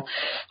that we'll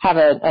have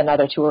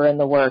another tour in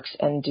the works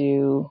and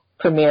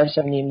premiere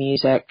some new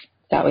music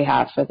that we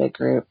have for the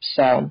group.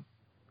 So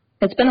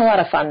it's been a lot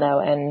of fun though.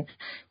 And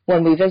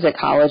when we visit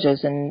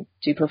colleges and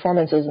do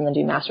performances and then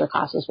do master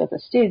classes with the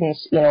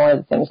students, one of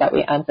the things that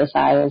we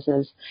emphasize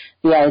is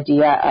the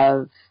idea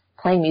of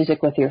playing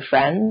music with your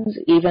friends,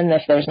 even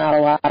if there's not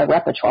a lot of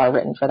repertoire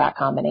written for that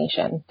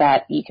combination,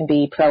 that you can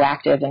be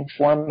proactive in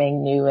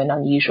forming new and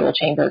unusual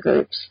chamber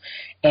groups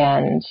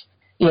and,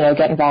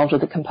 get involved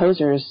with the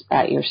composers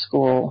at your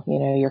school,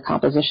 your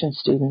composition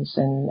students,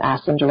 and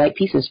ask them to write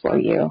pieces for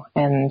you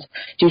and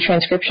do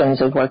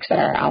transcriptions of works that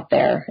are out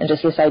there. And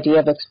just this idea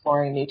of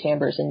exploring new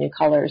timbres and new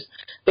colors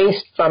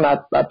based from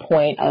a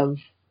point of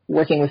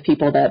working with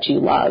people that you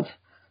love,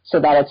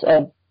 so that it's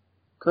a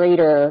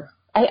greater,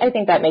 I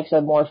think that makes a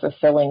more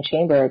fulfilling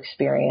chamber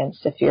experience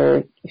if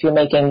you're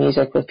making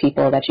music with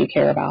people that you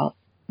care about.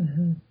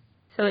 Mm-hmm.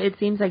 So it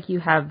seems like you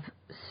have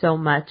so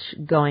much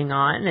going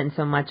on and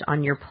so much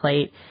on your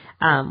plate.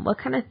 What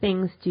kind of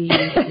things do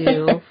you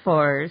do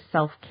for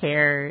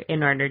self-care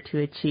in order to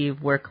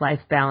achieve work-life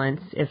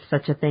balance, if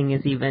such a thing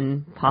is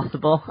even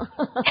possible?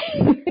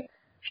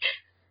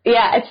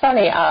 Yeah, it's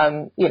funny.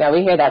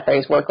 We hear that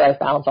phrase work-life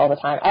balance all the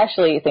time. I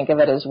actually think of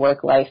it as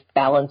work-life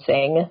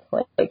balancing,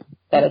 like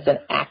that it's an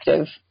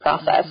active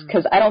process,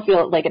 because I don't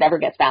feel like it ever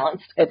gets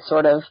balanced. It's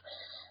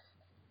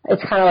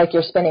kind of like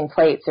you're spinning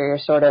plates, or you're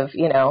sort of,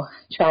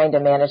 trying to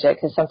manage it,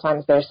 because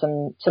sometimes there's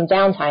some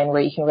downtime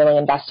where you can really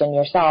invest in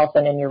yourself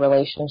and in your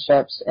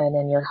relationships and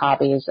in your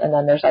hobbies. And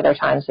then there's other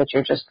times that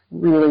you're just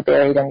really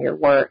buried in your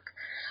work.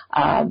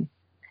 And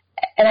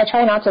I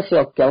try not to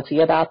feel guilty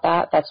about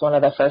that. That's one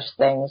of the first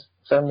things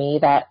for me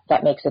that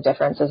makes a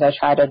difference, is I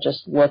try to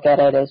just look at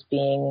it as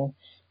being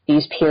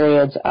these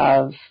periods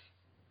of,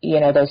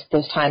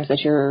 those times that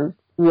you're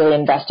really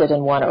invested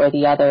in one or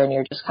the other, and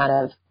you're just kind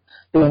of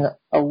doing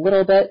a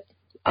little bit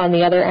on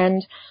the other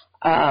end.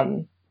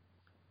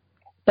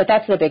 But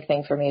that's the big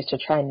thing for me, is to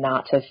try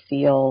not to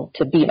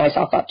beat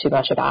myself up too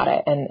much about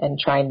it, and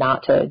try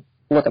not to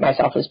look at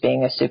myself as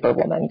being a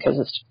superwoman, because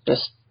it's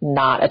just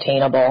not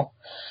attainable.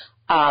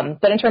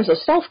 But in terms of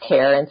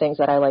self-care and things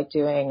that I like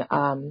doing,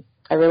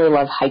 I really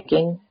love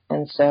hiking.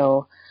 And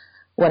so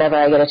whenever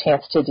I get a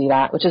chance to do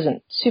that, which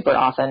isn't super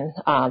often,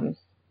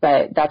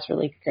 but that's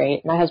really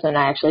great. My husband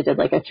and I actually did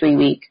like a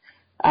 3-week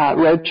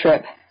road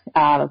trip,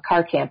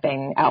 car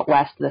camping out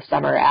west this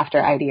summer after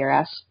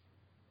IDRS.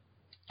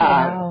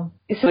 Wow.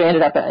 So we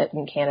ended up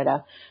in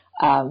Canada.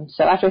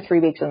 So after 3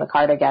 weeks in the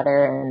car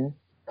together and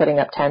putting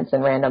up tents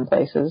in random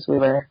places, we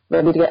were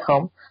ready to get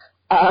home.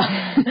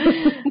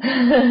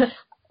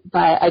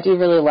 But I do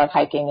really love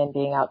hiking and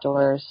being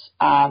outdoors.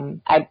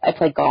 I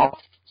play golf,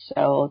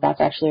 so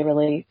that's actually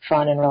really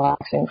fun and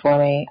relaxing for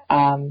me.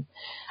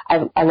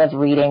 I love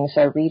reading,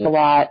 so I read a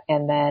lot,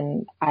 and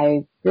then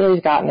I really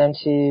have gotten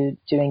into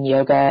doing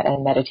yoga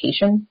and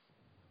meditation,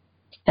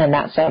 and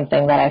that's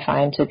something that I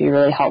find to be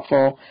really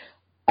helpful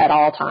at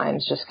all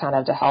times, just kind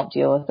of to help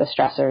deal with the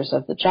stressors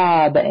of the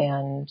job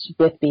and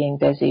with being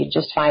busy,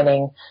 just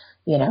finding,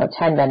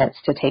 10 minutes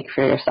to take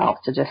for yourself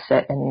to just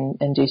sit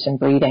and do some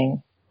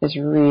breathing is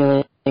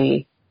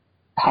really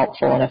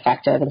helpful and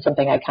effective, and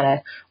something I kind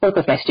of work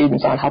with my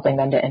students on, helping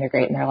them to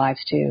integrate in their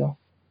lives too.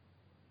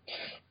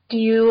 Do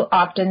you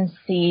often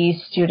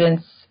see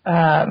students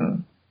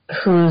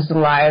whose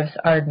lives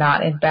are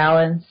not in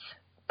balance.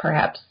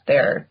 Perhaps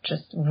they're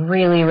just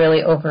really,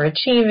 really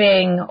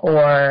overachieving,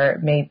 or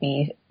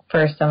maybe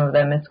for some of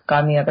them it's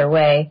gone the other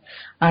way.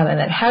 And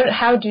then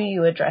how do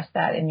you address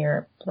that in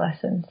your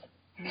lessons?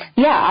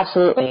 Yeah,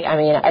 absolutely. I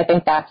mean, I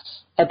think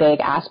that's a big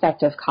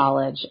aspect of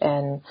college,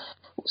 and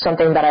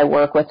something that I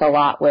work with a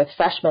lot with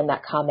freshmen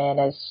that come in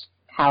is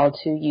how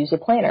to use a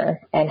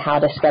planner and how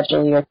to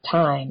schedule your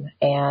time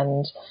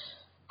and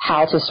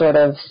how to sort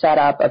of set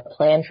up a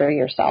plan for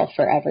yourself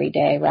for every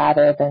day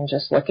rather than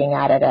just looking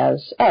at it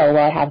as, oh,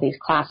 well, I have these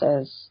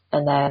classes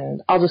and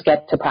then I'll just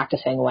get to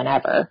practicing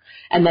whenever,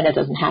 and then it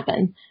doesn't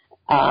happen.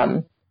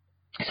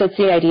 So it's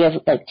the idea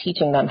of like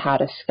teaching them how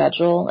to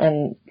schedule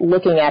and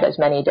looking at as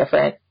many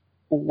different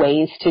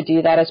ways to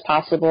do that as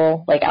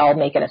possible. Like I'll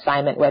make an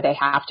assignment where they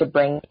have to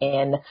bring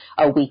in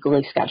a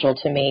weekly schedule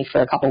to me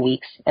for a couple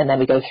weeks, and then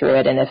we go through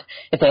it. And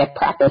if they have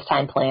practice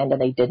time planned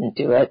and they didn't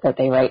do it, that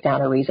they write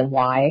down a reason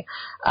why.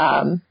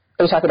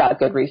 We talk about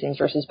good reasons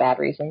versus bad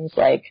reasons.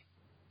 Like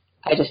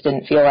I just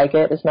didn't feel like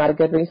it is not a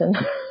good reason.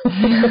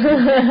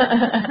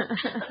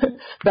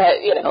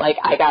 But, you know, like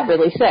I got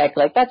really sick,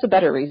 like that's a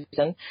better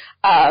reason.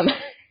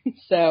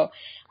 So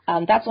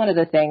that's one of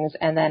the things.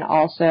 And then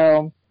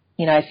also,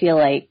 you know, I feel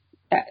like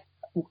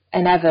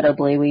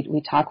inevitably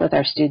we talk with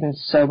our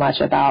students so much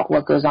about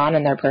what goes on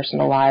in their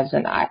personal lives.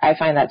 And I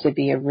find that to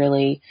be a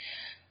really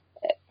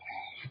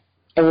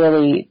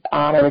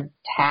honored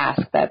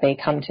task that they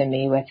come to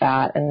me with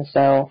that. And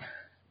so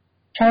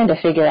trying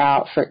to figure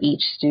out for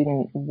each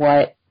student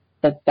what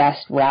the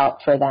best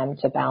route for them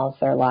to balance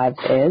their lives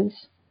is,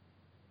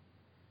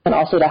 and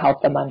also to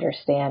help them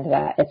understand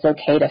that it's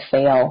okay to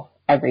fail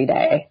every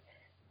day.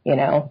 You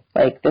know,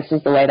 like this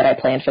is the way that I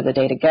planned for the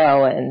day to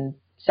go, and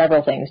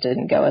several things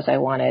didn't go as I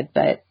wanted,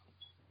 but,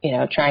 you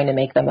know, trying to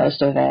make the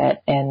most of it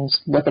and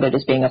look at it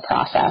as being a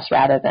process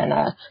rather than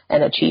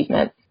an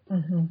achievement.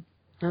 Mm-hmm.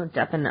 Oh,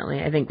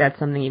 definitely. I think that's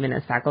something even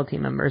as faculty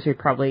members, we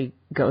probably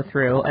go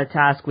through a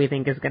task we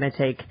think is going to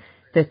take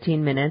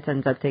 15 minutes,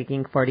 ends up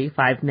taking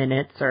 45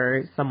 minutes,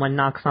 or someone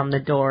knocks on the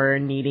door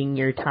needing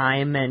your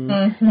time, and,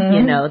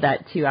 you know,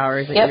 that 2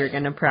 hours that you're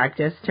going to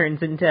practice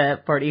turns into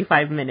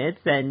 45 minutes.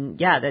 And,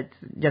 yeah, that's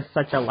just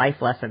such a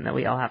life lesson that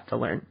we all have to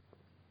learn.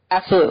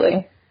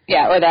 Absolutely.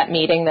 Yeah, or that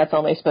meeting that's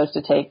only supposed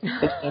to take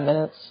 15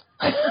 minutes.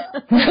 Or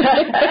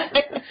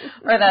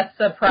that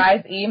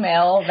surprise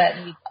email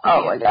that needs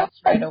to be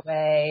right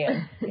away.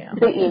 And, you know.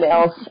 The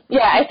emails.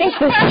 Yeah, I think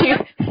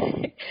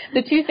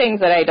the two things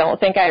that I don't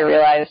think I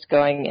realized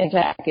going into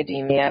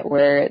academia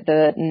were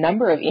the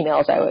number of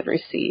emails I would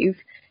receive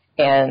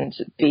and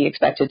be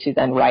expected to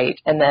then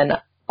write, and then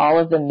all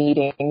of the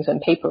meetings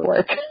and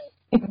paperwork.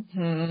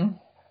 I'm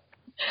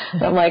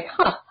like,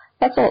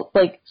 that's all,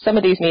 like some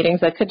of these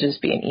meetings that could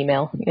just be an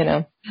email, you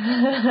know.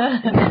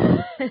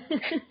 I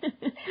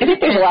think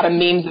there's a lot of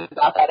memes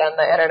about that on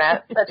the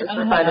internet that just I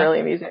find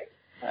really amusing.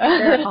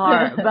 There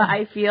are, but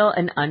I feel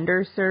an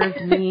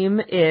underserved meme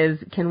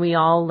is, can we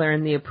all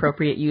learn the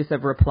appropriate use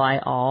of reply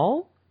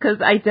all? Because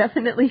I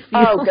definitely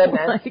feel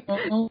like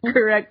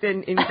correct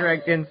and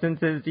incorrect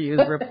instances to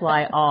use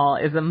reply all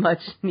is a much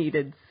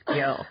needed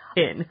skill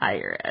in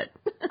higher ed.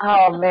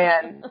 Oh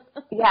man.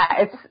 Yeah,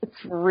 it's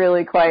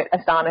really quite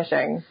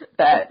astonishing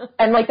that,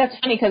 and like that's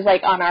funny because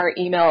like on our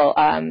email,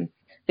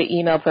 the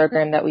email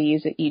program that we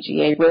use at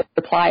EGA,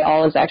 reply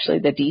all is actually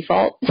the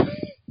default.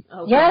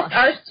 Oh, yes,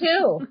 ours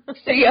too.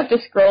 So you have to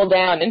scroll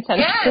down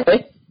intentionally.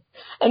 Yes.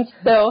 And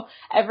so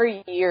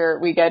every year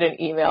we get an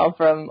email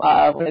from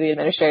one of the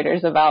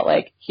administrators about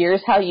like,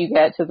 here's how you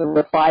get to the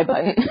reply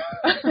button.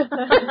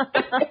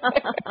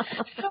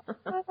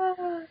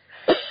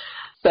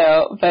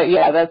 So, but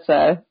yeah, that's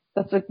a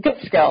good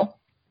skill.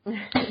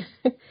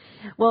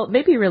 Well,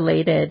 maybe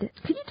related,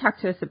 could you talk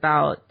to us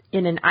about,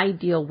 in an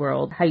ideal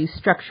world, how you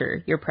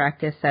structure your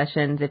practice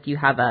sessions, if you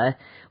have a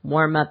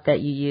warm-up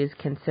that you use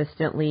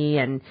consistently,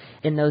 and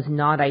in those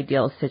not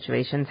ideal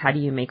situations, how do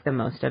you make the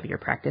most of your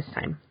practice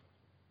time?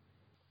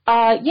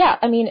 Yeah,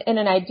 I mean, in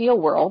an ideal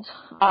world,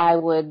 I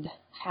would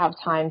have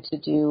time to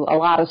do a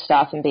lot of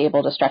stuff and be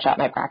able to stretch out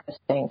my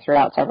practicing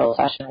throughout several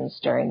sessions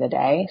during the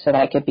day so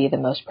that I could be the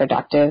most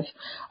productive.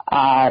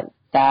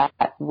 That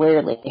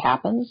rarely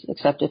happens,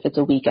 except if it's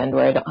a weekend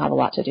where I don't have a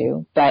lot to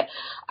do. But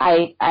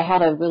I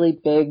had a really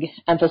big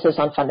emphasis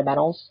on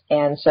fundamentals,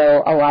 and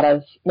so a lot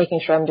of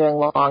making sure I'm doing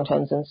long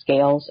tones and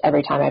scales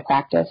every time I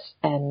practice,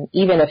 and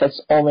even if it's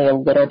only a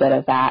little bit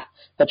of that,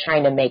 but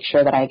trying to make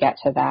sure that I get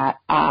to that.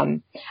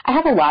 I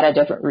have a lot of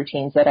different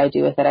routines that I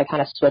do with it. I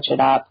kind of switch it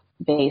up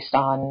based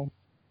on,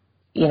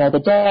 you know, the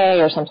day,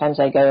 or sometimes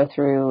I go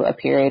through a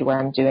period where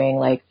I'm doing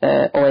like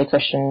the Ole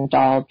Christian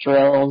Dahl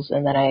drills,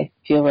 and then I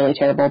feel really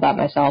terrible about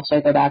myself, so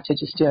I go back to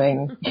just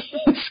doing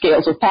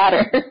scales with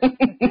pattern.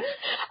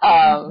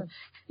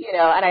 You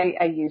know, and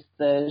I use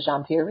the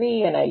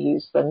Jean-Pierre, and I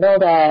use the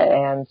Milda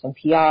and some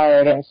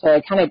Piard, and so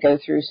I kind of go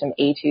through some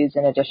etudes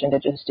in addition to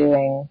just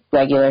doing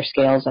regular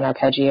scales and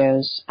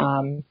arpeggios.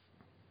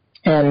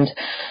 And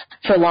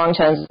for long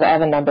tones, I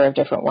have a number of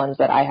different ones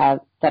that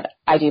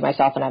I do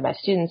myself and I have my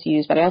students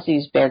use, but I also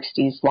use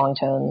Bergste's long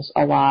tones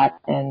a lot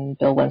and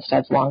Bill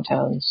Winstead's long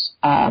tones.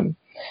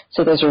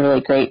 So those are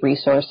really great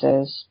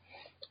resources.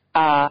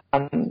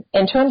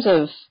 In terms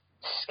of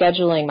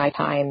scheduling my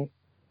time,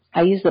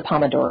 I use the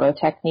Pomodoro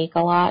technique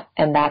a lot,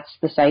 and that's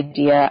this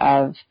idea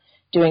of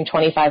doing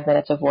 25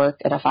 minutes of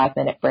work and a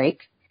 5-minute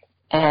break.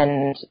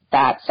 And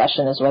that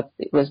session is what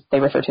they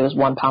refer to as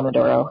one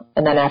Pomodoro.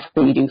 And then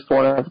after you do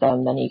 4 of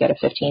them, then you get a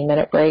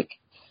 15-minute break.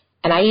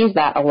 And I use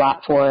that a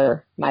lot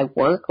for my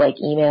work, like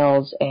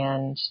emails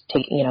and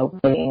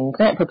doing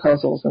grant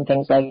proposals and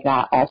things like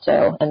that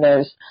also. And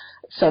there's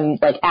some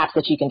like apps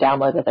that you can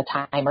download with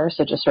a timer,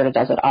 so it just sort of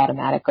does it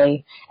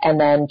automatically. And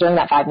then during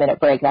that 5-minute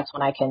break, that's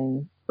when I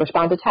can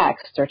respond to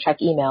texts or check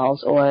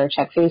emails or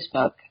check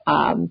Facebook.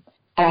 And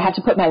I have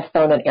to put my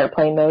phone in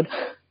airplane mode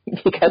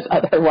because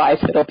otherwise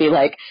it'll be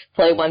like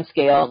play one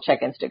scale,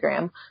 check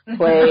Instagram,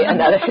 play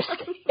another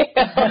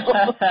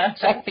scale,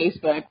 check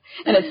Facebook.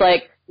 And it's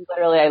like,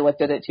 literally I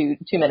looked at it two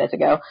minutes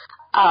ago.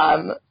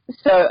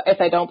 So if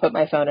I don't put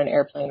my phone in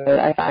airplane mode,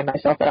 I find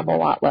myself that I'm a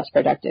lot less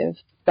productive.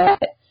 But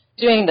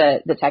doing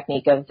the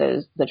technique of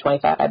the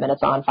 25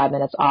 minutes on, 5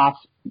 minutes off,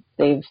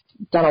 they've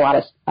done a lot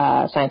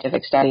of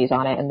scientific studies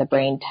on it, and the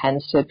brain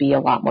tends to be a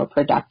lot more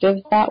productive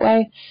that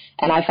way.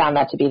 And I found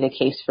that to be the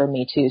case for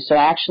me too. So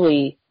I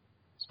actually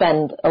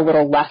spend a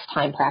little less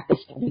time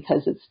practicing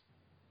because it's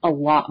a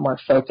lot more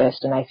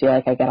focused and I feel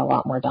like I get a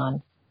lot more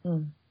done.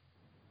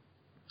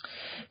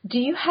 Do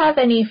you have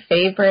any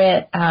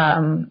favorite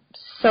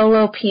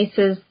solo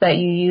pieces that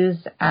you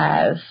use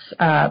as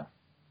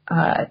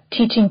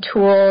teaching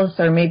tools,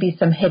 or maybe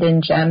some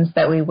hidden gems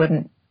that we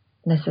wouldn't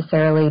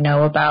necessarily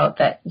know about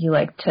that you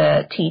like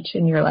to teach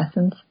in your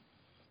lessons?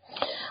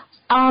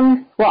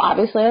 Well,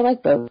 obviously I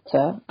like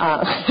Bota.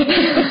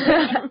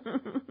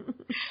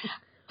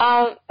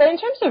 But in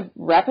terms of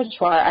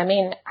repertoire, I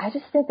mean, I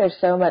just think there's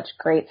so much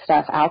great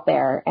stuff out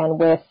there. And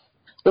with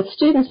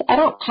students, I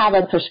don't have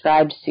a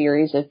prescribed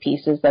series of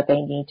pieces that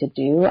they need to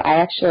do.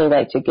 I actually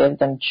like to give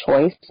them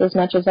choice as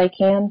much as I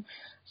can.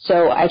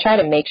 So I try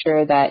to make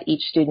sure that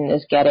each student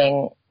is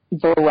getting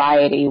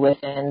variety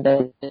within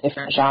the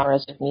different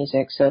genres of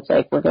music. So it's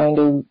like we're going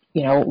to,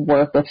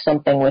 work with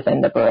something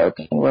within the Baroque,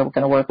 and we're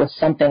going to work with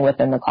something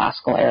within the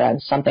classical era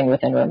and something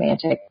within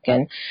Romantic,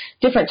 and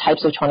different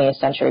types of 20th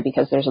century,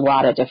 because there's a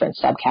lot of different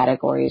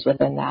subcategories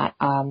within that.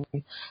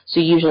 So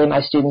usually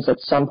my students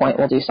at some point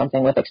will do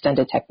something with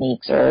extended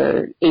techniques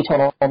or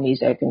atonal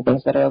music and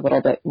things that are a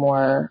little bit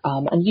more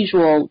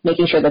unusual,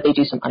 making sure that they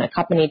do some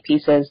unaccompanied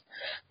pieces.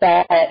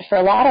 But for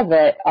a lot of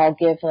it, I'll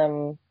give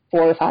them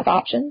 4 or 5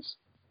 options.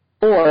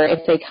 Or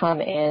if they come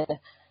in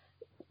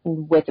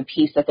with a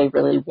piece that they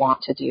really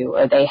want to do,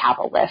 or they have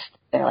a list,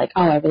 they're like,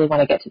 oh, I really want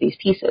to get to these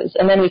pieces.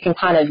 And then we can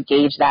kind of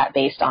gauge that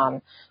based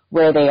on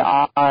where they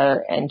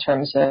are in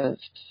terms of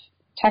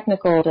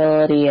technical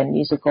ability and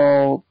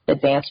musical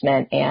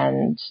advancement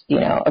and,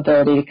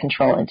 ability to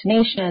control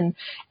intonation,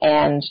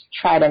 and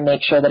try to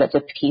make sure that it's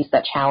a piece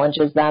that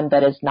challenges them,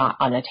 but is not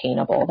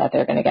unattainable, that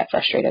they're going to get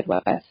frustrated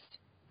with.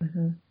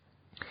 Mm-hmm.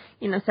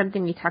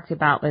 Something we talked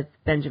about with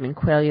Benjamin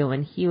Coelho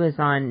when he was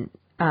on,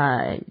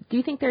 do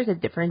you think there's a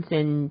difference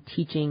in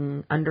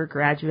teaching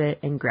undergraduate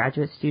and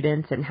graduate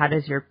students, and how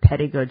does your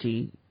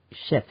pedagogy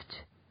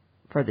shift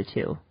for the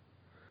two?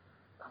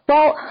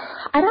 Well,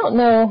 I don't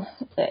know.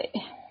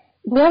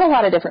 We have a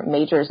lot of different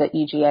majors at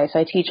UGA, so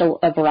I teach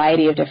a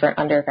variety of different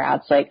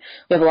undergrads. Like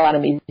we have a lot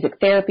of music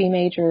therapy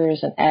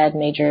majors and ed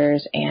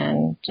majors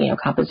and,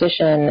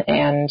 composition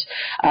and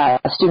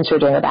students who are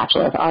doing a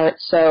Bachelor of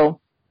Arts. So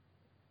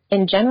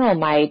in general,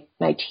 my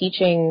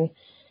teaching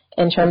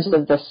in terms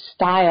of the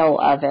style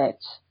of it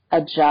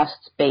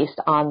adjusts based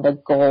on the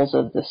goals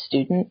of the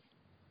student.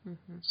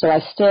 Mm-hmm. So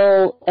I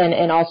still,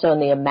 and also in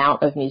the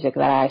amount of music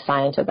that I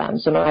assign to them.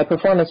 So my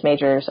performance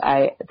majors,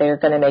 they're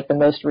going to make the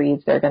most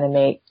reads, they're going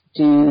to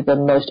do the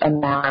most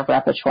amount of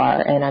repertoire,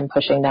 and I'm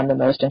pushing them the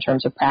most in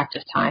terms of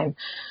practice time.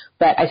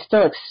 But I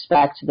still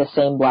expect the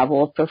same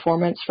level of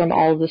performance from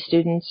all of the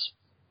students.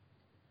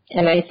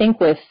 And I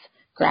think with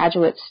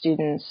graduate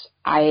students,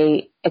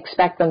 I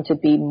expect them to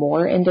be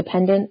more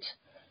independent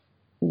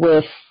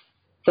with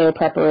their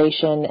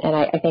preparation. And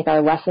I think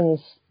our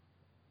lessons,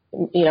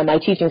 my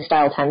teaching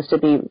style tends to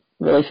be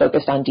really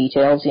focused on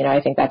details.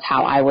 I think that's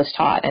how I was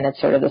taught. And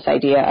it's sort of this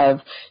idea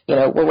of,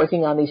 we're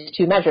working on these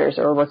 2 measures,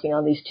 or we're working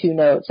on these 2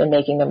 notes and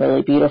making them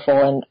really beautiful,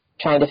 and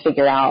trying to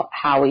figure out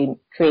how we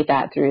create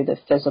that through the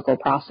physical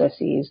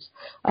processes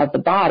of the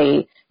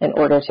body in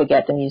order to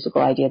get the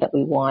musical idea that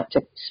we want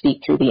to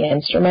speak through the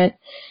instrument.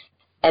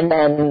 And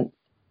then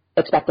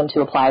expect them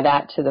to apply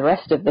that to the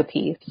rest of the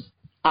piece.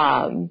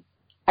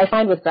 I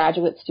find with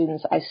graduate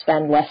students, I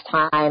spend less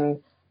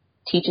time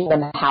teaching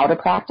them how to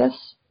practice,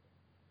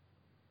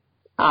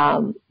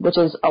 which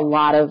is a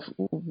lot of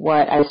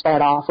what I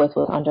start off with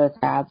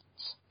undergrads.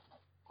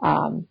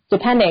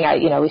 Depending,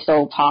 we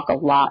still talk a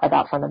lot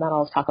about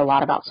fundamentals, talk a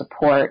lot about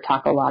support,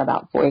 talk a lot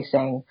about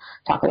voicing,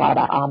 talk a lot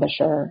about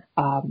embouchure.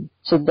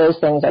 So those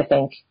things, I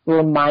think,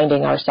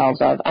 reminding ourselves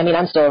of,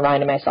 I'm still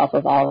reminding myself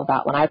of all of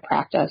that when I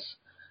practice.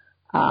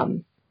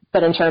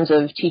 But in terms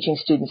of teaching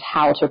students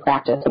how to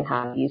practice and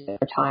how to use their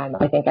time,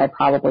 I think I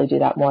probably do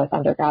that more with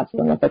undergrads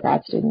than with the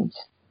grad students.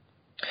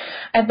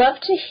 I'd love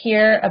to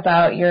hear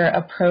about your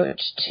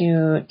approach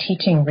to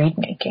teaching read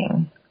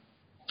making.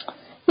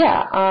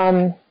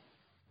 Yeah.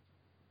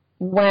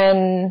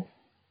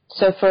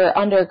 So for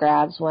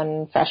undergrads,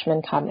 when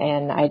freshmen come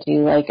in, I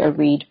do like a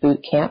read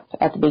boot camp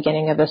at the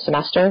beginning of the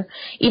semester,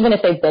 even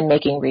if they've been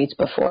making reads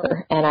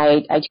before. And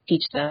I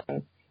teach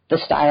them the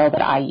style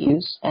that I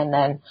use. And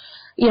then,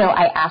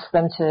 I ask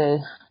them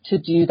to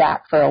do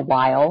that for a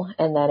while.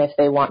 And then if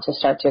they want to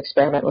start to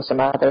experiment with some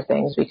other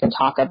things, we can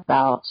talk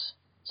about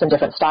some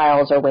different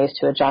styles or ways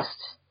to adjust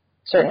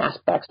certain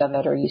aspects of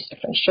it or use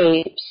different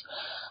shapes.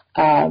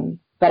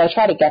 But I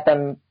try to get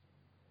them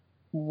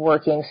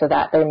working so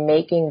that they're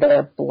making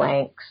their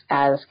blanks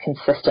as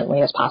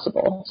consistently as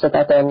possible so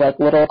that they're like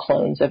little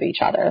clones of each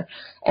other.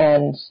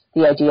 And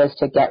the idea is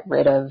to get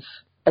rid of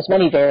as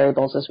many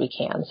variables as we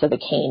can. So the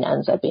cane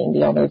ends up being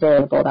the only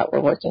variable that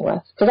we're working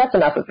with, because that's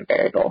enough of a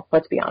variable,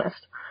 let's be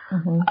honest.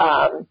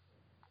 Mm-hmm.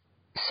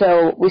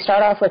 So we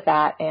start off with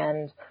that.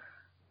 And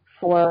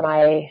for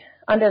my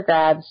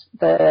undergrads,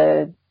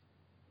 the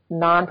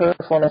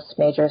non-performance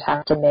majors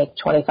have to make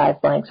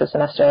 25 blanks a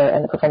semester,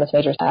 and the performance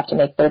majors have to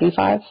make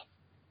 35.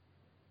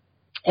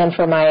 And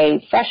for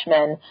my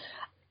freshmen,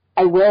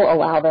 I will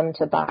allow them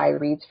to buy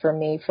reads from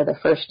me for the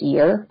first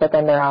year, but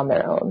then they're on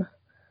their own.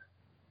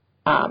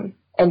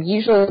 And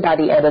usually by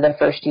the end of the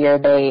first year,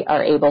 they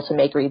are able to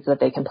make reads that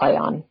they can play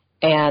on.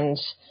 And,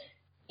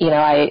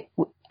 I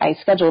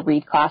schedule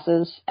read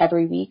classes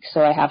every week,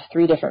 so I have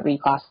 3 different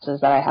read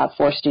classes that I have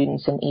 4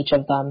 students in each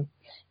of them.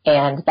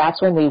 And that's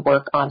when we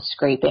work on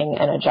scraping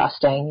and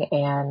adjusting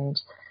and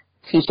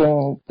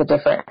teaching the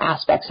different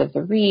aspects of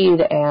the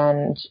read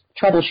and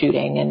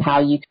troubleshooting and how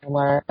you can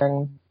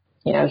learn,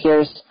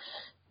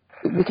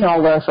 we can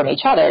all learn from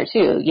each other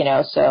too,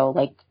 so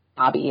like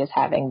Bobby is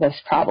having this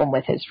problem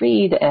with his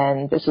read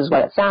and this is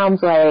what it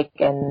sounds like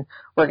and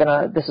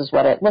this is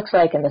what it looks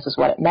like and this is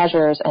what it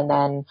measures and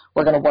then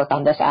we're going to work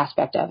on this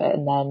aspect of it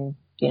and then,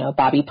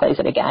 Bobby plays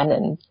it again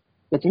and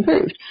it's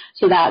improved.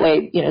 So that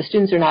way,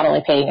 students are not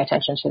only paying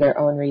attention to their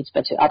own reads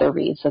but to other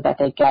reads so that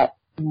they get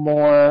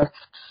more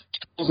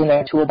tools in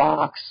their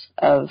toolbox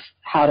of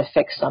how to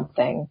fix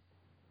something.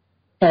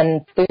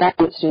 And the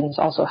graduate students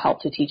also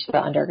help to teach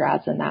the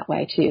undergrads in that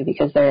way too,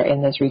 because they're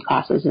in those read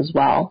classes as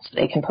well, so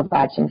they can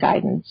provide some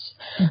guidance.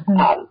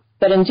 Mm-hmm.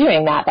 But in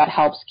doing that, that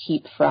helps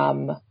keep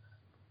from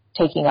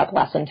taking up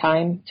lesson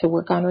time to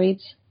work on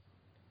reads.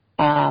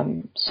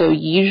 So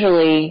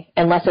usually,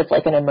 unless it's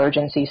like an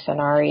emergency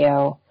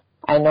scenario,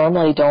 I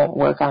normally don't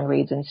work on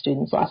reads in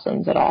students'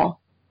 lessons at all.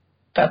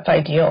 That's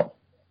ideal.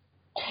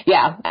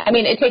 Yeah.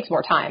 It takes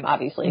more time,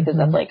 obviously, because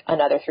that's like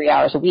another 3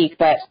 hours a week.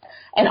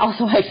 And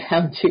also I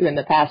found too in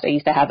the past, I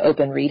used to have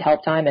open read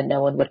help time and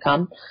no one would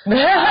come.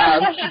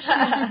 And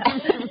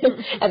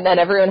then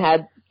everyone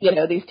had,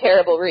 these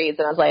terrible reads.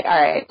 And I was like,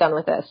 all right, done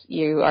with this.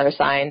 You are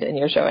assigned and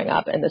you're showing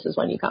up and this is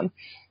when you come.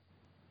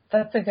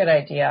 That's a good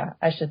idea.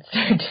 I should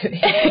start doing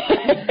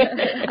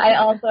it. I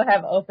also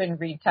have open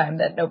read time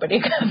that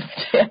nobody comes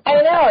to.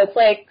 I know. It's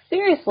like,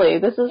 seriously,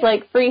 this is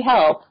like free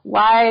help.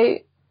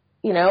 Why?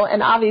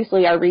 And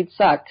obviously our reads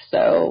suck,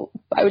 so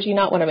why would you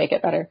not want to make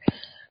it better?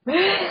 But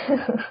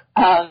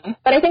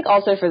I think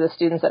also for the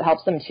students it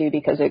helps them too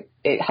because it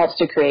helps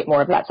to create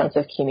more of that sense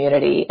of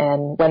community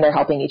and when they're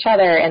helping each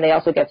other and they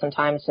also get some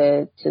time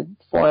to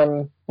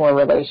form more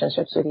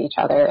relationships with each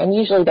other. And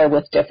usually they're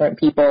with different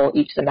people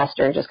each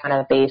semester just kind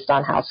of based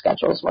on how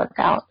schedules work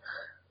out.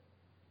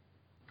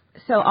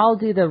 So I'll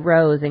do the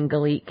rose and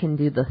Galit can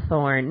do the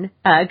thorn.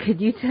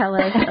 Could you tell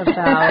us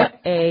about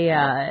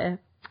a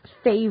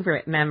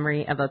favorite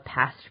memory of a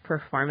past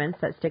performance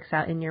that sticks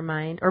out in your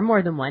mind, or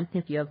more than one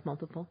if you have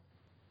multiple?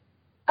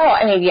 Oh,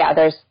 yeah,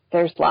 there's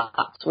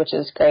lots, which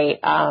is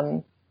great.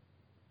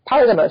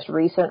 Probably the most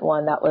recent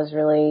one that was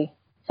really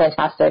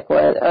fantastic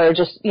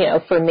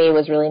for me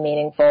was really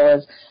meaningful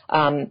is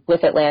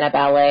with Atlanta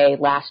Ballet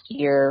last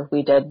year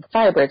we did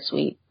Firebird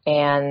Suite,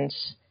 and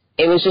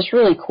it was just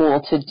really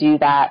cool to do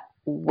that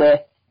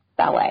with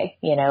ballet,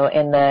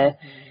 in the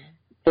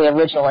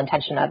original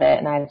intention of it.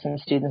 And I had some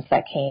students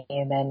that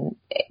came and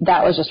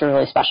that was just a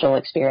really special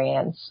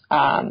experience.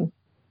 And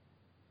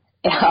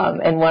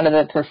one of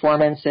the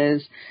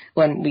performances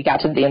when we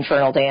got to the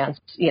Infernal Dance,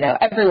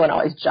 everyone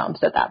always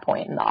jumps at that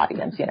point in the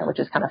audience, which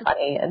is kind of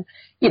funny. And,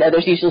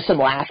 there's usually some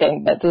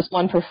laughing, but this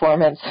one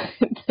performance,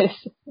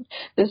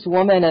 this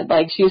woman,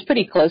 she was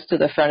pretty close to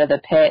the front of the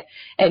pit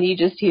and you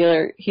just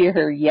hear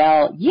her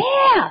yell,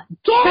 "Yeah,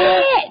 get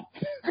it!"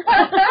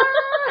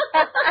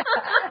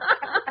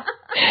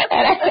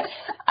 And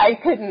I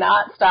could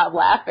not stop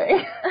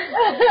laughing.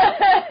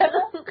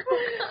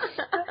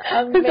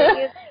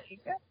 Amazing.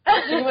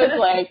 She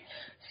was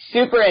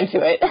super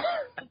into it.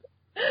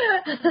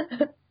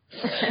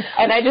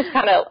 And I just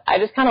kind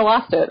of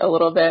lost it a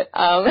little bit.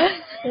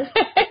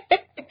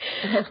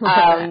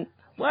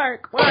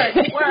 Work.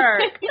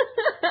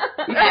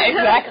 Yeah,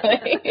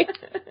 exactly.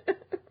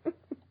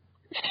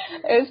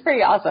 It was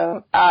pretty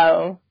awesome.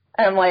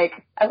 And I'm like,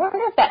 I wonder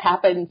if that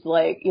happened,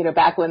 like, you know,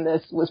 back when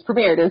this was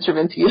premiered,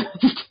 Instruments Used,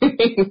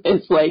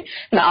 it's like,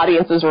 and the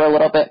audiences were a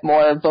little bit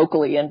more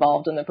vocally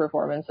involved in the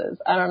performances.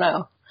 I don't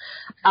know.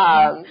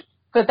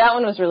 But that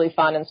one was really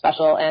fun and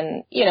special.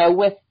 And, you know,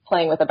 with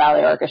playing with a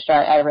ballet orchestra,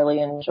 I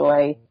really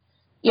enjoy,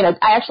 you know,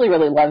 I actually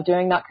really love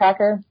doing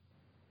Nutcracker.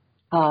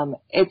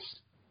 It's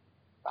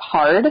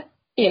hard,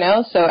 you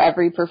know, so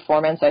every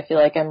performance I feel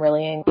like I'm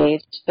really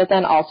engaged, but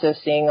then also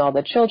seeing all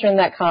the children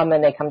that come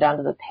and they come down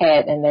to the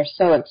pit and they're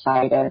so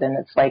excited, and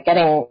it's like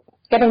getting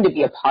to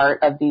be a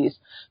part of these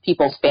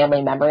people's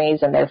family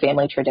memories and their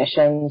family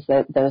traditions,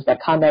 those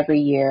that come every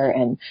year,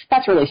 and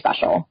that's really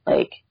special.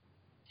 Like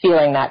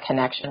feeling that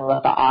connection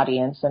with the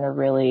audience in a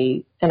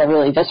really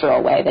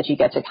visceral way, that you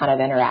get to kind of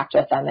interact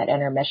with them at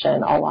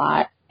intermission a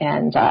lot.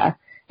 And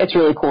it's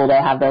really cool to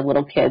have the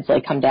little kids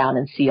like come down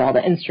and see all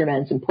the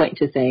instruments and point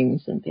to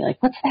things and be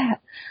like, what's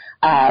that?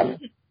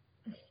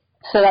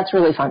 So that's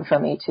really fun for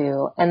me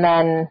too. And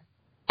then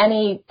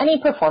any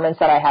performance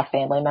that I have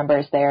family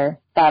members there,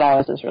 that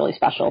always is really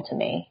special to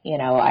me. You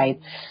know, I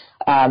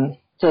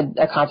did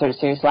a concert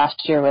series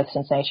last year with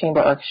Cincinnati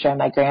Chamber Orchestra.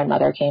 My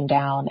grandmother came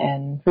down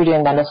and we're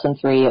doing Mendelssohn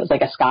III. It was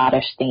like a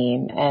Scottish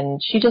theme,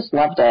 and she just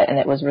loved it. And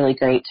it was really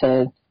great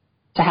to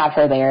have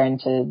her there, and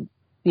to,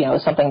 you know,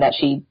 something that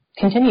she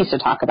continues to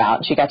talk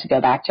about. She got to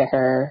go back to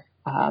her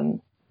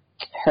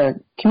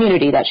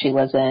community that she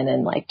lives in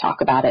and like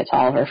talk about it to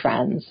all of her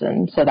friends.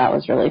 And so that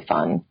was really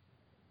fun.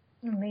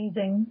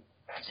 Amazing.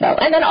 So,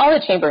 and then all the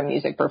chamber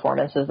music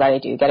performances that I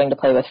do, getting to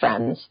play with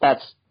friends,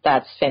 that's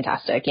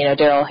fantastic. You know,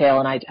 Daryl Hale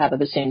and I have a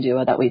bassoon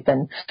duo that we've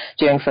been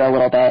doing for a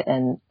little bit,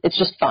 and it's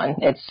just fun.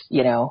 It's,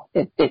 you know,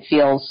 it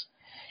feels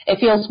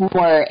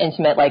more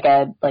intimate, like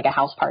a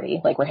house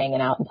party, like we're hanging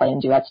out and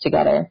playing duets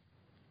together.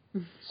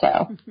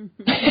 So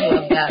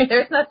yeah,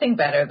 there's nothing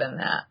better than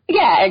that.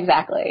 Yeah,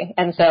 exactly.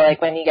 And so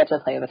like when you get to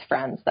play with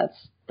friends,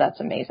 that's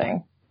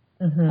amazing.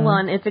 Mm-hmm. Well,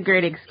 and it's a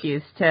great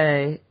excuse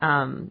to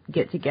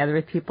get together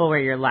with people where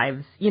your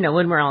lives, you know,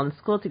 when we're all in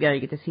school together, you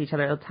get to see each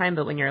other all the time,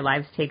 but when your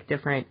lives take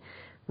different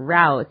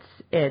routes,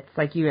 it's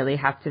like you really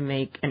have to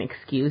make an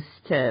excuse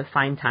to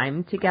find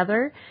time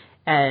together.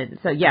 And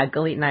so, yeah,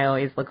 Galit and I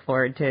always look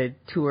forward to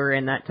tour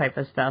and that type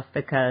of stuff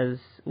because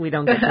we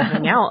don't get to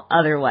hang out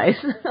otherwise.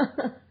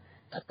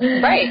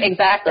 Right,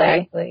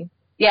 exactly.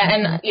 Yeah,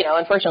 and, you know,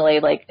 unfortunately,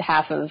 like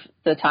half of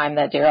the time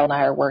that Daryl and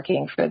I are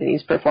working for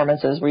these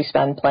performances, we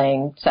spend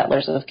playing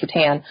Settlers of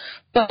Catan.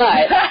 But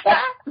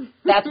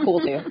that's cool,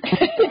 too.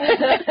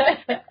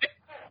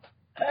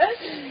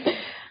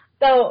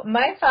 So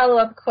my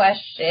follow-up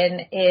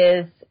question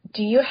is,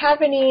 do you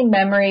have any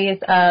memories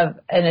of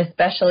an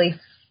especially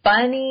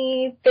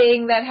funny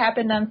thing that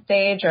happened on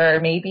stage, or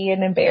maybe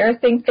an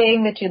embarrassing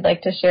thing that you'd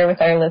like to share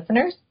with our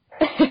listeners?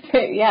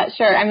 Yeah,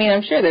 sure. I mean,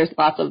 I'm sure there's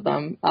lots of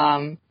them.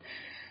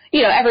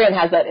 You know, everyone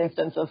has that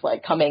instance of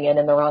like coming in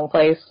the wrong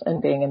place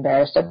and being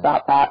embarrassed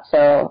about that.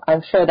 So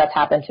I'm sure that's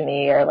happened to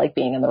me, or like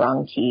being in the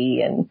wrong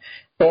key and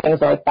things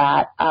like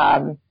that.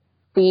 I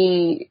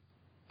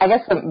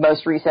guess the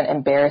most recent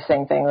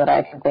embarrassing thing that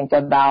I can think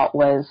about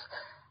was,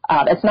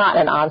 it's not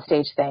an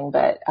onstage thing,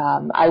 but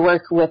I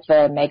work with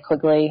the Meg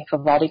Quigley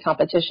Vivaldi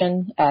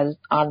competition as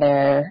on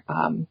their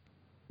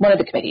one of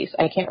the committees.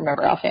 I can't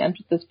remember offhand.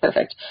 That's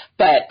perfect.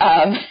 But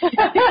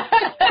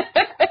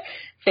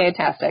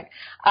fantastic.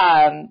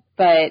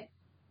 But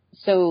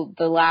so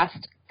the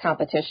last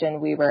competition,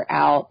 we were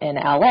out in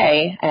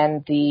LA,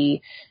 and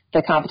the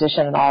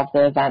competition and all of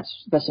the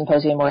events, the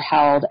symposium, were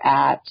held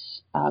at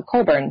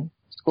Colburn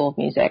School of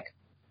Music.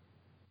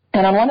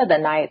 And on one of the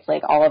nights,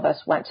 like all of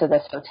us went to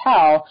this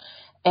hotel,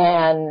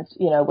 and,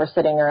 you know, we're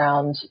sitting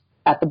around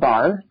at the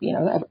bar, you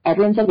know,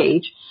 everyone's of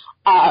age,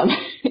 and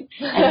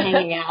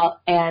hanging out.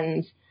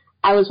 And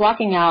I was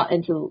walking out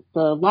into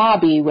the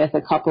lobby with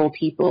a couple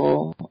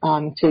people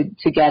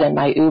to get in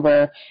my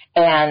Uber,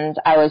 and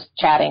I was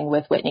chatting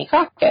with Whitney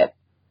Crockett.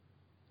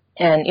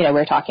 And, you know, we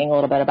were talking a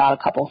little bit about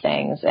a couple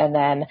things. And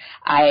then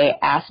I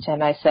asked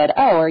him, I said,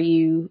 oh, are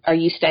you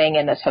staying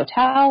in this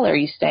hotel? Or are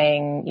you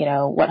staying, you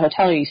know, what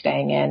hotel are you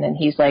staying in? And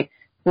he's like,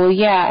 well,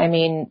 yeah, I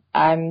mean,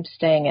 I'm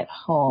staying at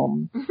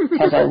home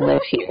because I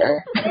live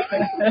here.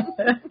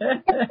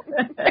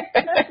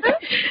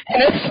 And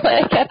it's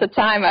like, at the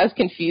time, I was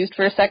confused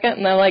for a second,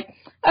 and I'm like,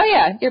 oh,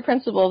 yeah, you're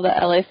principal of the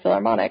LA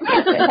Philharmonic. Of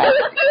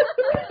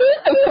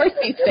course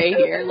you stay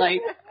here.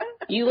 Like,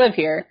 you live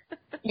here.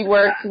 You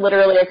work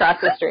literally across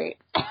the street.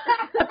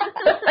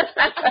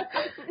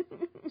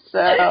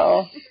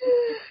 So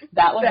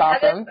that was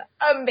awesome.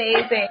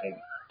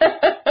 Amazing.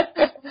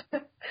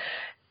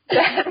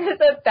 That is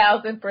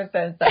 1,000%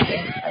 something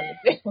I would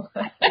do.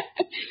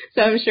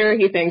 So I'm sure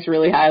he thinks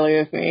really highly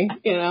of me,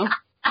 you know.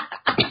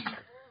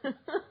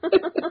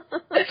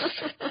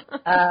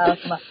 At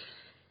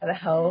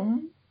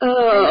home?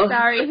 Oh,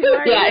 sorry. Who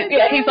are you?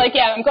 Yeah, he's like,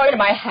 yeah, I'm going to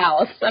my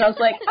house. And I was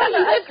like, oh, you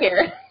live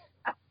here.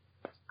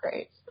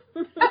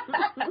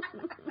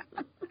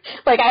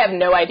 Like, I have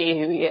no idea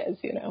who he is,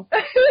 you know.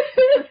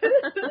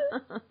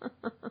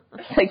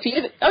 Like,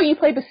 you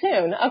play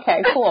bassoon.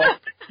 Okay, cool.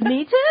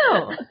 Me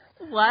too.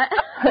 What?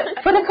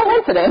 What a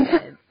coincidence.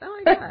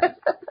 Oh my God.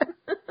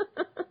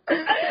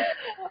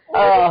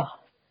 Oh.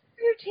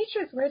 Your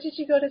teachers, where did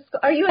you go to school?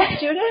 Are you a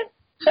student?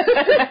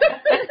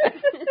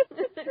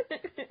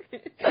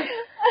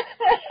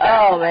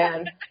 Oh,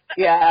 man.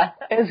 Yeah,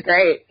 it was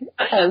great.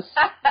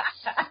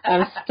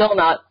 I'm still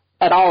not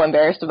at all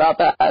embarrassed about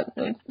that.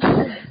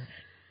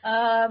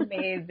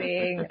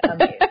 Amazing.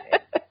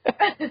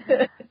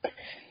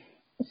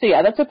 So,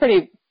 yeah, that's a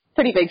pretty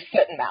big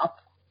foot and mouth.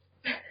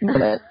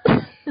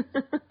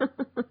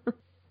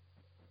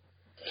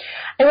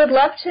 I would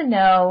love to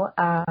know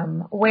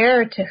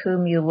where or to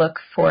whom you look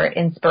for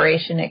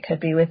inspiration. It could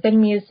be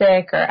within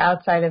music or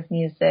outside of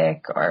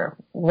music or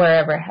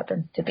wherever it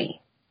happens to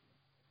be.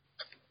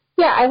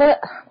 Yeah,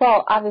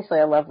 obviously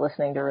I love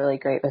listening to really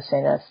great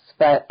bassoonists,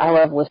 but I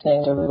love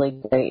listening to really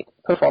great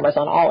performers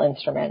on all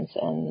instruments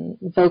and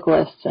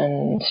vocalists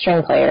and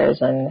string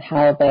players and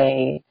how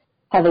they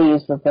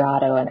use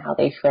vibrato and how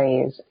they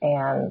phrase.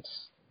 And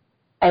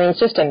I mean, it's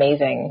just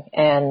amazing.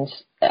 And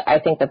I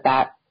think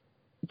that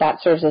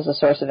serves as a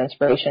source of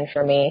inspiration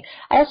for me.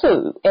 I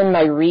also, in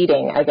my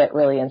reading, I get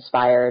really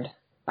inspired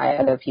by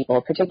other people,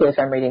 particularly if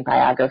I'm reading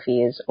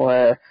biographies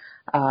or,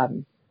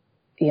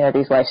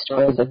 these life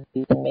stories of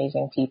these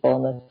amazing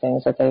people and the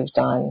things that they've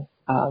done.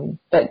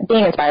 But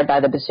being inspired by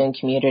the bassoon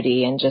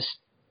community and just,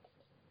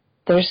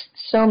 there's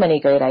so many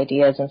great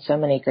ideas and so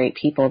many great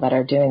people that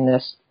are doing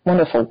this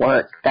wonderful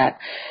work that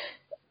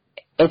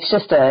it's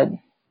just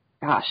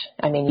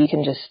you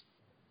can just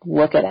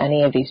look at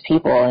any of these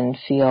people and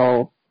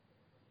feel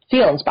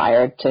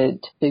inspired to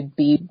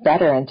be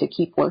better and to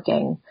keep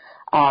working.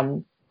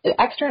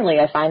 Externally,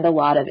 I find a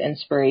lot of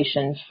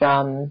inspiration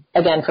from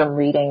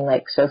reading,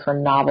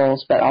 from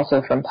novels, but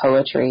also from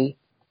poetry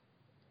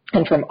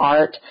and from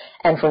art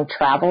and from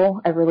travel.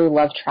 I really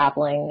love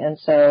traveling. And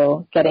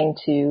so getting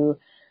to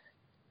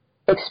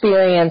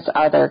experience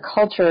other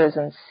cultures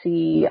and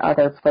see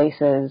other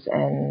places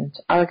and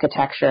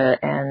architecture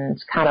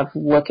and kind of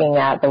looking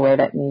at the way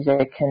that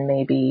music can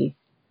maybe,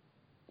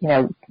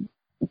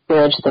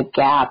 bridge the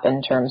gap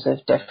in terms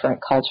of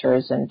different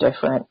cultures and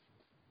different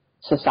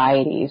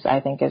societies, I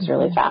think is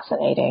really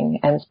fascinating.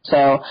 And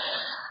so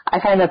I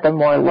find that the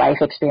more life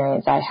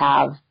experience I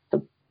have,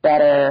 the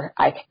better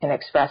I can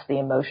express the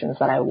emotions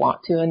that I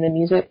want to in the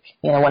music.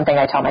 One thing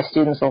I tell my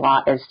students a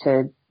lot is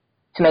to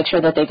make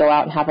sure that they go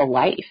out and have a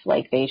life.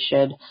 Like, they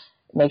should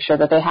make sure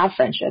that they have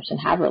friendships and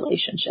have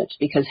relationships,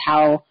 because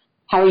how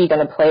are you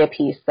going to play a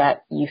piece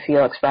that you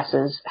feel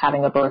expresses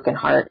having a broken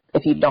heart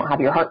if you don't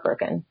have your heart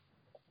broken?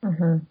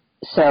 Mm-hmm.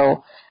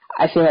 So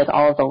I feel like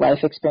all of the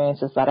life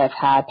experiences that I've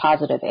had,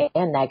 positive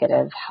and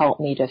negative, help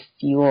me to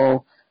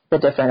fuel the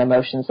different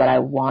emotions that I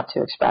want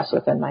to express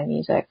within my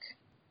music.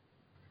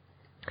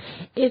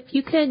 If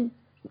you could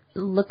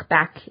look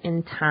back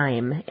in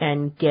time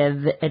and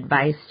give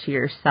advice to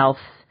yourself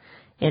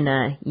in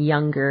a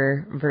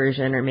younger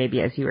version, or maybe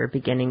as you were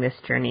beginning this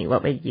journey,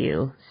 what would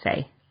you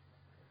say?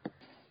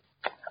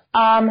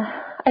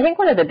 I think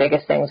one of the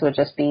biggest things would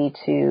just be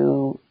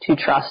to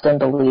trust and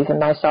believe in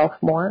myself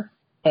more,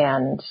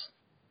 and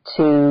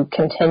to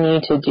continue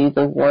to do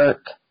the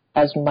work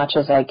as much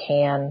as I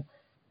can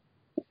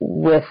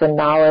with the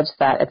knowledge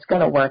that it's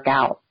going to work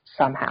out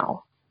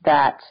somehow.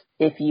 That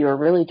if you're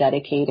really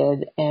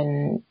dedicated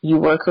and you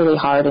work really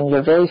hard and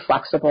you're very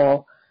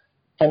flexible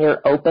and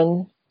you're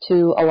open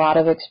to a lot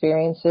of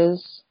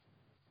experiences,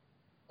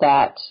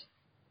 that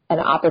an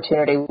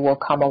opportunity will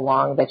come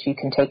along that you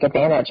can take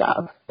advantage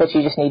of, but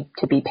you just need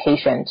to be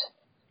patient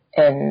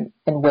in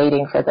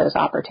waiting for those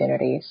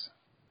opportunities.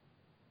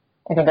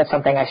 I think that's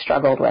something I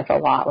struggled with a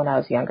lot when I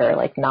was younger,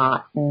 like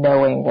not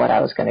knowing what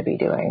I was going to be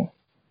doing.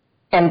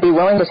 And be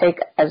willing to take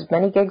as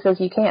many gigs as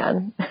you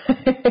can.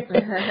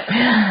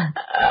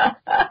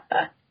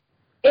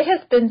 It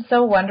has been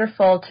so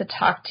wonderful to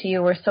talk to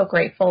you. We're so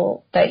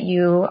grateful that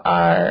you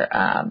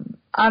are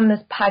on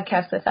this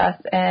podcast with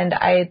us. And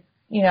I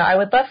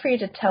would love for you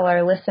to tell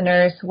our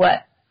listeners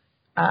what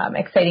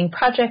exciting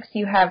projects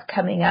you have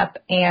coming up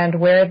and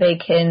where they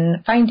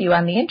can find you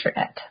on the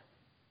internet.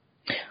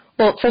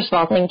 Well, first of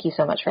all, thank you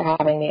so much for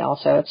having me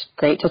also. It's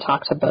great to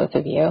talk to both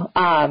of you.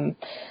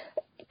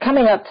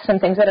 Coming up, some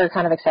things that are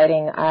kind of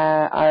exciting.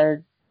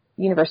 Our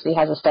university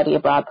has a study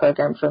abroad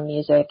program for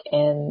music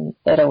in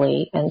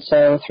Italy, and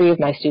so 3 of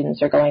my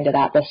students are going to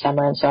that this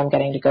summer, and so I'm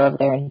getting to go over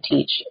there and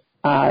teach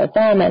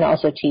them and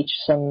also teach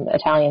some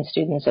Italian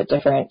students at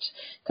different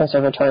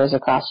conservatories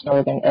across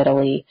northern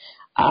Italy.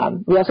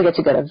 We also get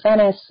to go to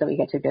Venice, so we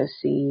get to go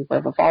see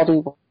where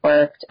Vivaldi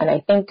worked, and I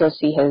think go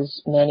see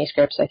his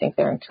manuscripts. I think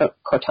they're in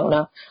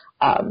Cortona.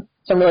 So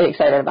I'm really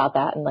excited about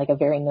that in like a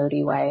very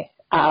nerdy way.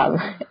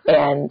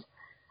 And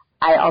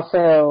I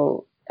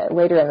also,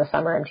 later in the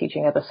summer, I'm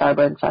teaching at the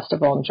Saarburg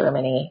Festival in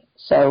Germany.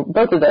 So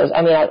both of those,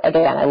 I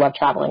love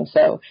traveling,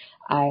 so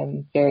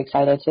I'm very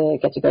excited to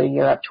get to go to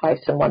Europe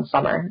twice in one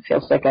summer. It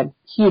feels like a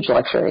huge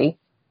luxury.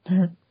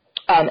 Mm-hmm.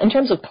 In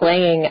terms of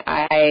playing,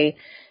 I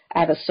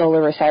have a solo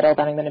recital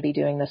that I'm going to be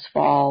doing this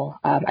fall.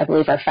 I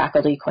believe our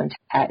faculty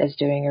quintet is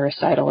doing a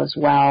recital as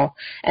well.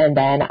 And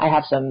then I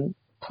have some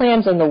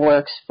plans in the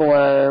works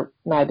for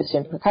my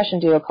bassoon percussion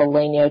duo,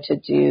 Colenio, to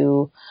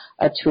do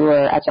a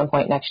tour at some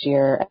point next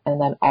year.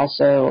 And then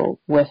also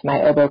with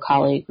my oboe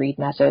colleague, Reed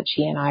Message,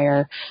 he and I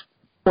are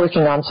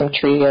working on some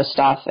trio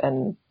stuff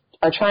and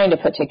are trying to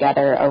put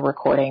together a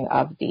recording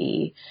of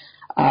the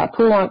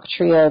Poulenc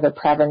trio, the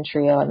Previn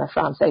trio, and the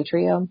Francais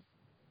trio.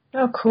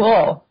 Oh,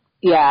 cool.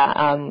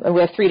 Yeah, and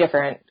we have 3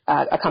 different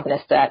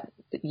accompanists at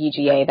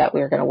UGA that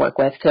we're going to work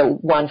with, so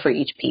one for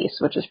each piece,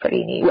 which is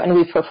pretty neat. And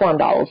we've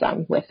performed all of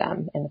them with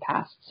them in the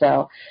past.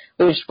 So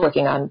we were just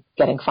working on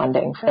getting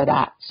funding for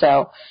that.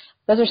 So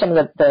those are some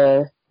of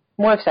the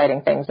more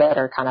exciting things that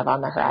are kind of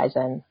on the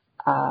horizon.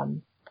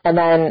 And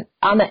then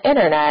on the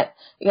internet,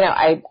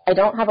 I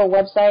don't have a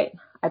website.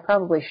 I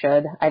probably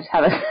should. I just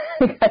haven't.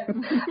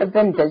 I've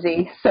been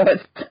busy, so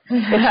it's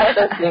one of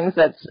those things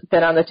that's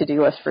been on the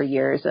to-do list for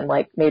years. And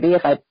maybe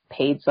if I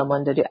paid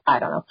someone to do, I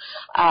don't know.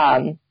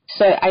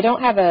 So I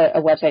don't have a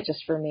website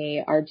just for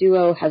me. Our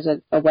duo has a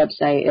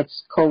website.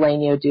 It's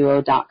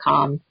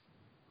colenioduo.com,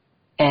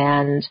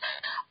 and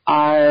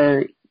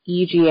our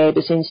UGA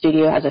Bassoon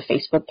Studio has a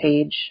Facebook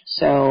page.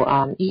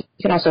 So you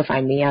can also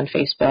find me on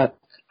Facebook.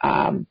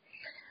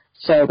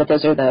 But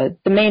those are the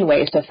main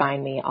ways to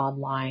find me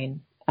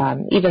online.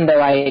 Even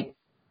though I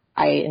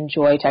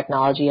enjoy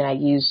technology and I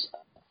use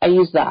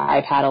the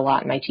iPad a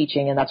lot in my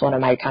teaching, and that's one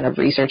of my kind of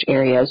research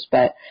areas,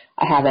 but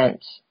I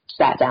haven't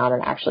sat down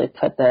and actually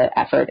put the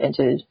effort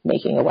into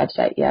making a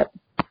website yet.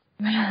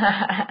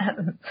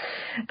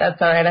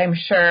 That's all right. I'm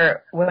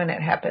sure when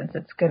it happens,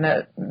 it's going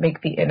to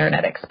make the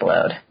internet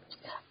explode.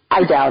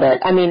 I doubt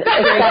it. I mean,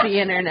 break the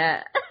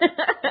internet.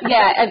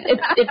 Yeah,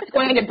 it's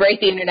going to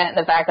break the internet in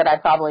the fact that I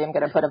probably am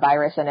going to put a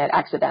virus in it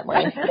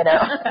accidentally,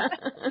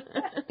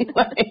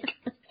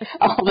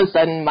 all of a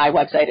sudden my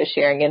website is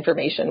sharing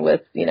information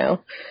with,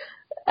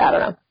 I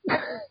don't know.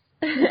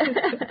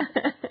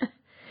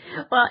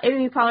 Well,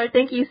 Amy Pollard,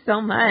 thank you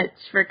so much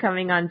for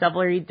coming on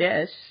Double Reed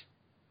Dish.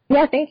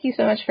 Yeah, thank you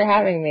so much for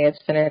having me.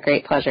 It's been a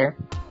great pleasure.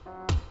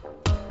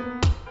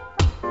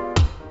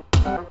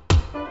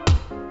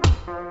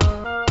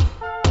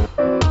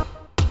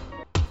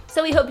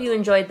 So we hope you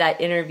enjoyed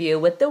that interview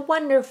with the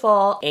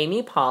wonderful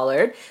Amy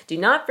Pollard. Do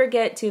not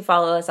forget to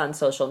follow us on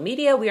social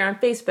media. We are on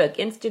Facebook,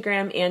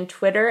 Instagram, and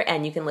Twitter,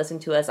 and you can listen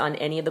to us on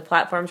any of the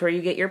platforms where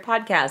you get your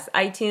podcasts,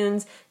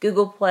 iTunes,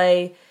 Google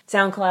Play,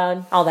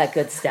 SoundCloud, all that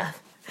good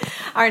stuff.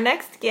 Our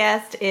next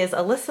guest is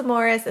Alyssa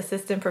Morris,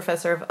 Assistant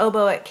Professor of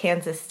Oboe at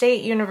Kansas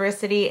State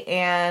University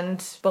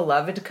and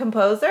beloved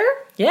composer.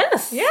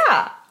 Yes.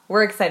 Yeah.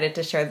 We're excited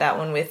to share that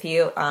one with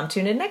you.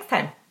 Tune in next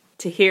time.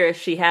 To hear if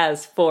she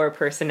has 4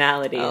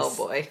 personalities. Oh,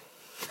 boy.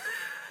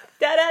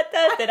 Da da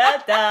da da da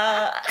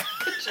da.